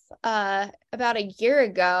myself about a year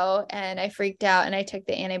ago, and I freaked out and I took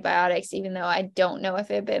the antibiotics, even though I don't know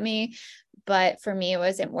if it bit me. But for me, it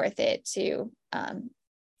wasn't worth it to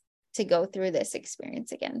go through this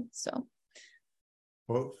experience again. So.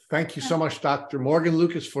 Well, thank you so much, Dr. Morgan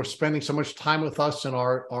Lucas, for spending so much time with us in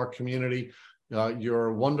our community. You're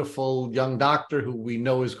a wonderful young doctor who we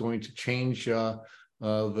know is going to change the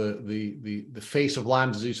face of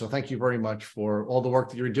Lyme disease. So thank you very much for all the work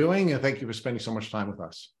that you're doing, and thank you for spending so much time with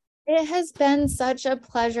us. It has been such a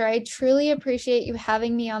pleasure. I truly appreciate you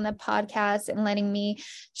having me on the podcast and letting me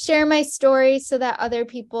share my story so that other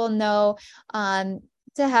people know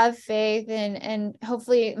to have faith, and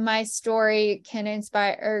hopefully my story can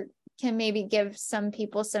inspire or can maybe give some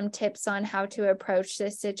people some tips on how to approach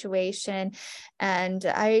this situation. And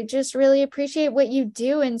I just really appreciate what you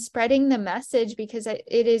do in spreading the message, because it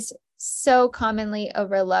is so commonly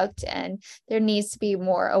overlooked, and there needs to be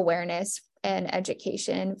more awareness and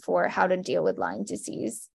education for how to deal with Lyme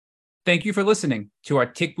disease. Thank you for listening to our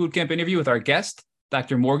Tick Bootcamp interview with our guest,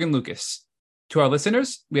 Dr. Morgan Lucas. To our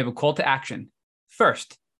listeners, we have a call to action.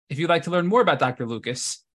 First, if you'd like to learn more about Dr.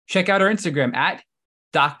 Lucas, check out our Instagram at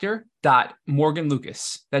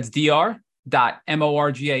dr.morganlucas. That's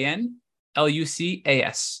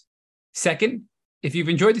dr.morganlucas. Second, if you've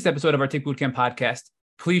enjoyed this episode of our Tick Bootcamp podcast,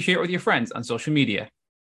 please share it with your friends on social media.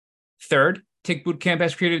 Third, Tick Bootcamp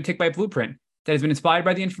has created a Tick Bite blueprint that has been inspired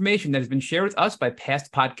by the information that has been shared with us by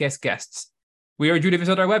past podcast guests. We urge you to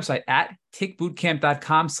visit our website at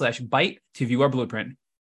tickbootcamp.com/bite to view our blueprint.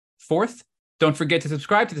 Fourth, don't forget to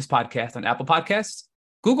subscribe to this podcast on Apple Podcasts,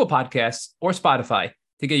 Google Podcasts, or Spotify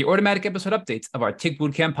to get your automatic episode updates of our Tick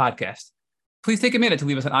Bootcamp podcast. Please take a minute to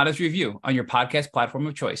leave us an honest review on your podcast platform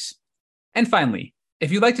of choice. And finally,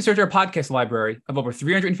 if you'd like to search our podcast library of over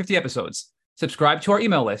 350 episodes, subscribe to our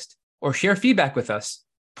email list, or share feedback with us,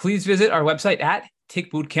 please visit our website at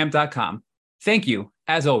tickbootcamp.com. Thank you,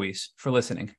 as always, for listening.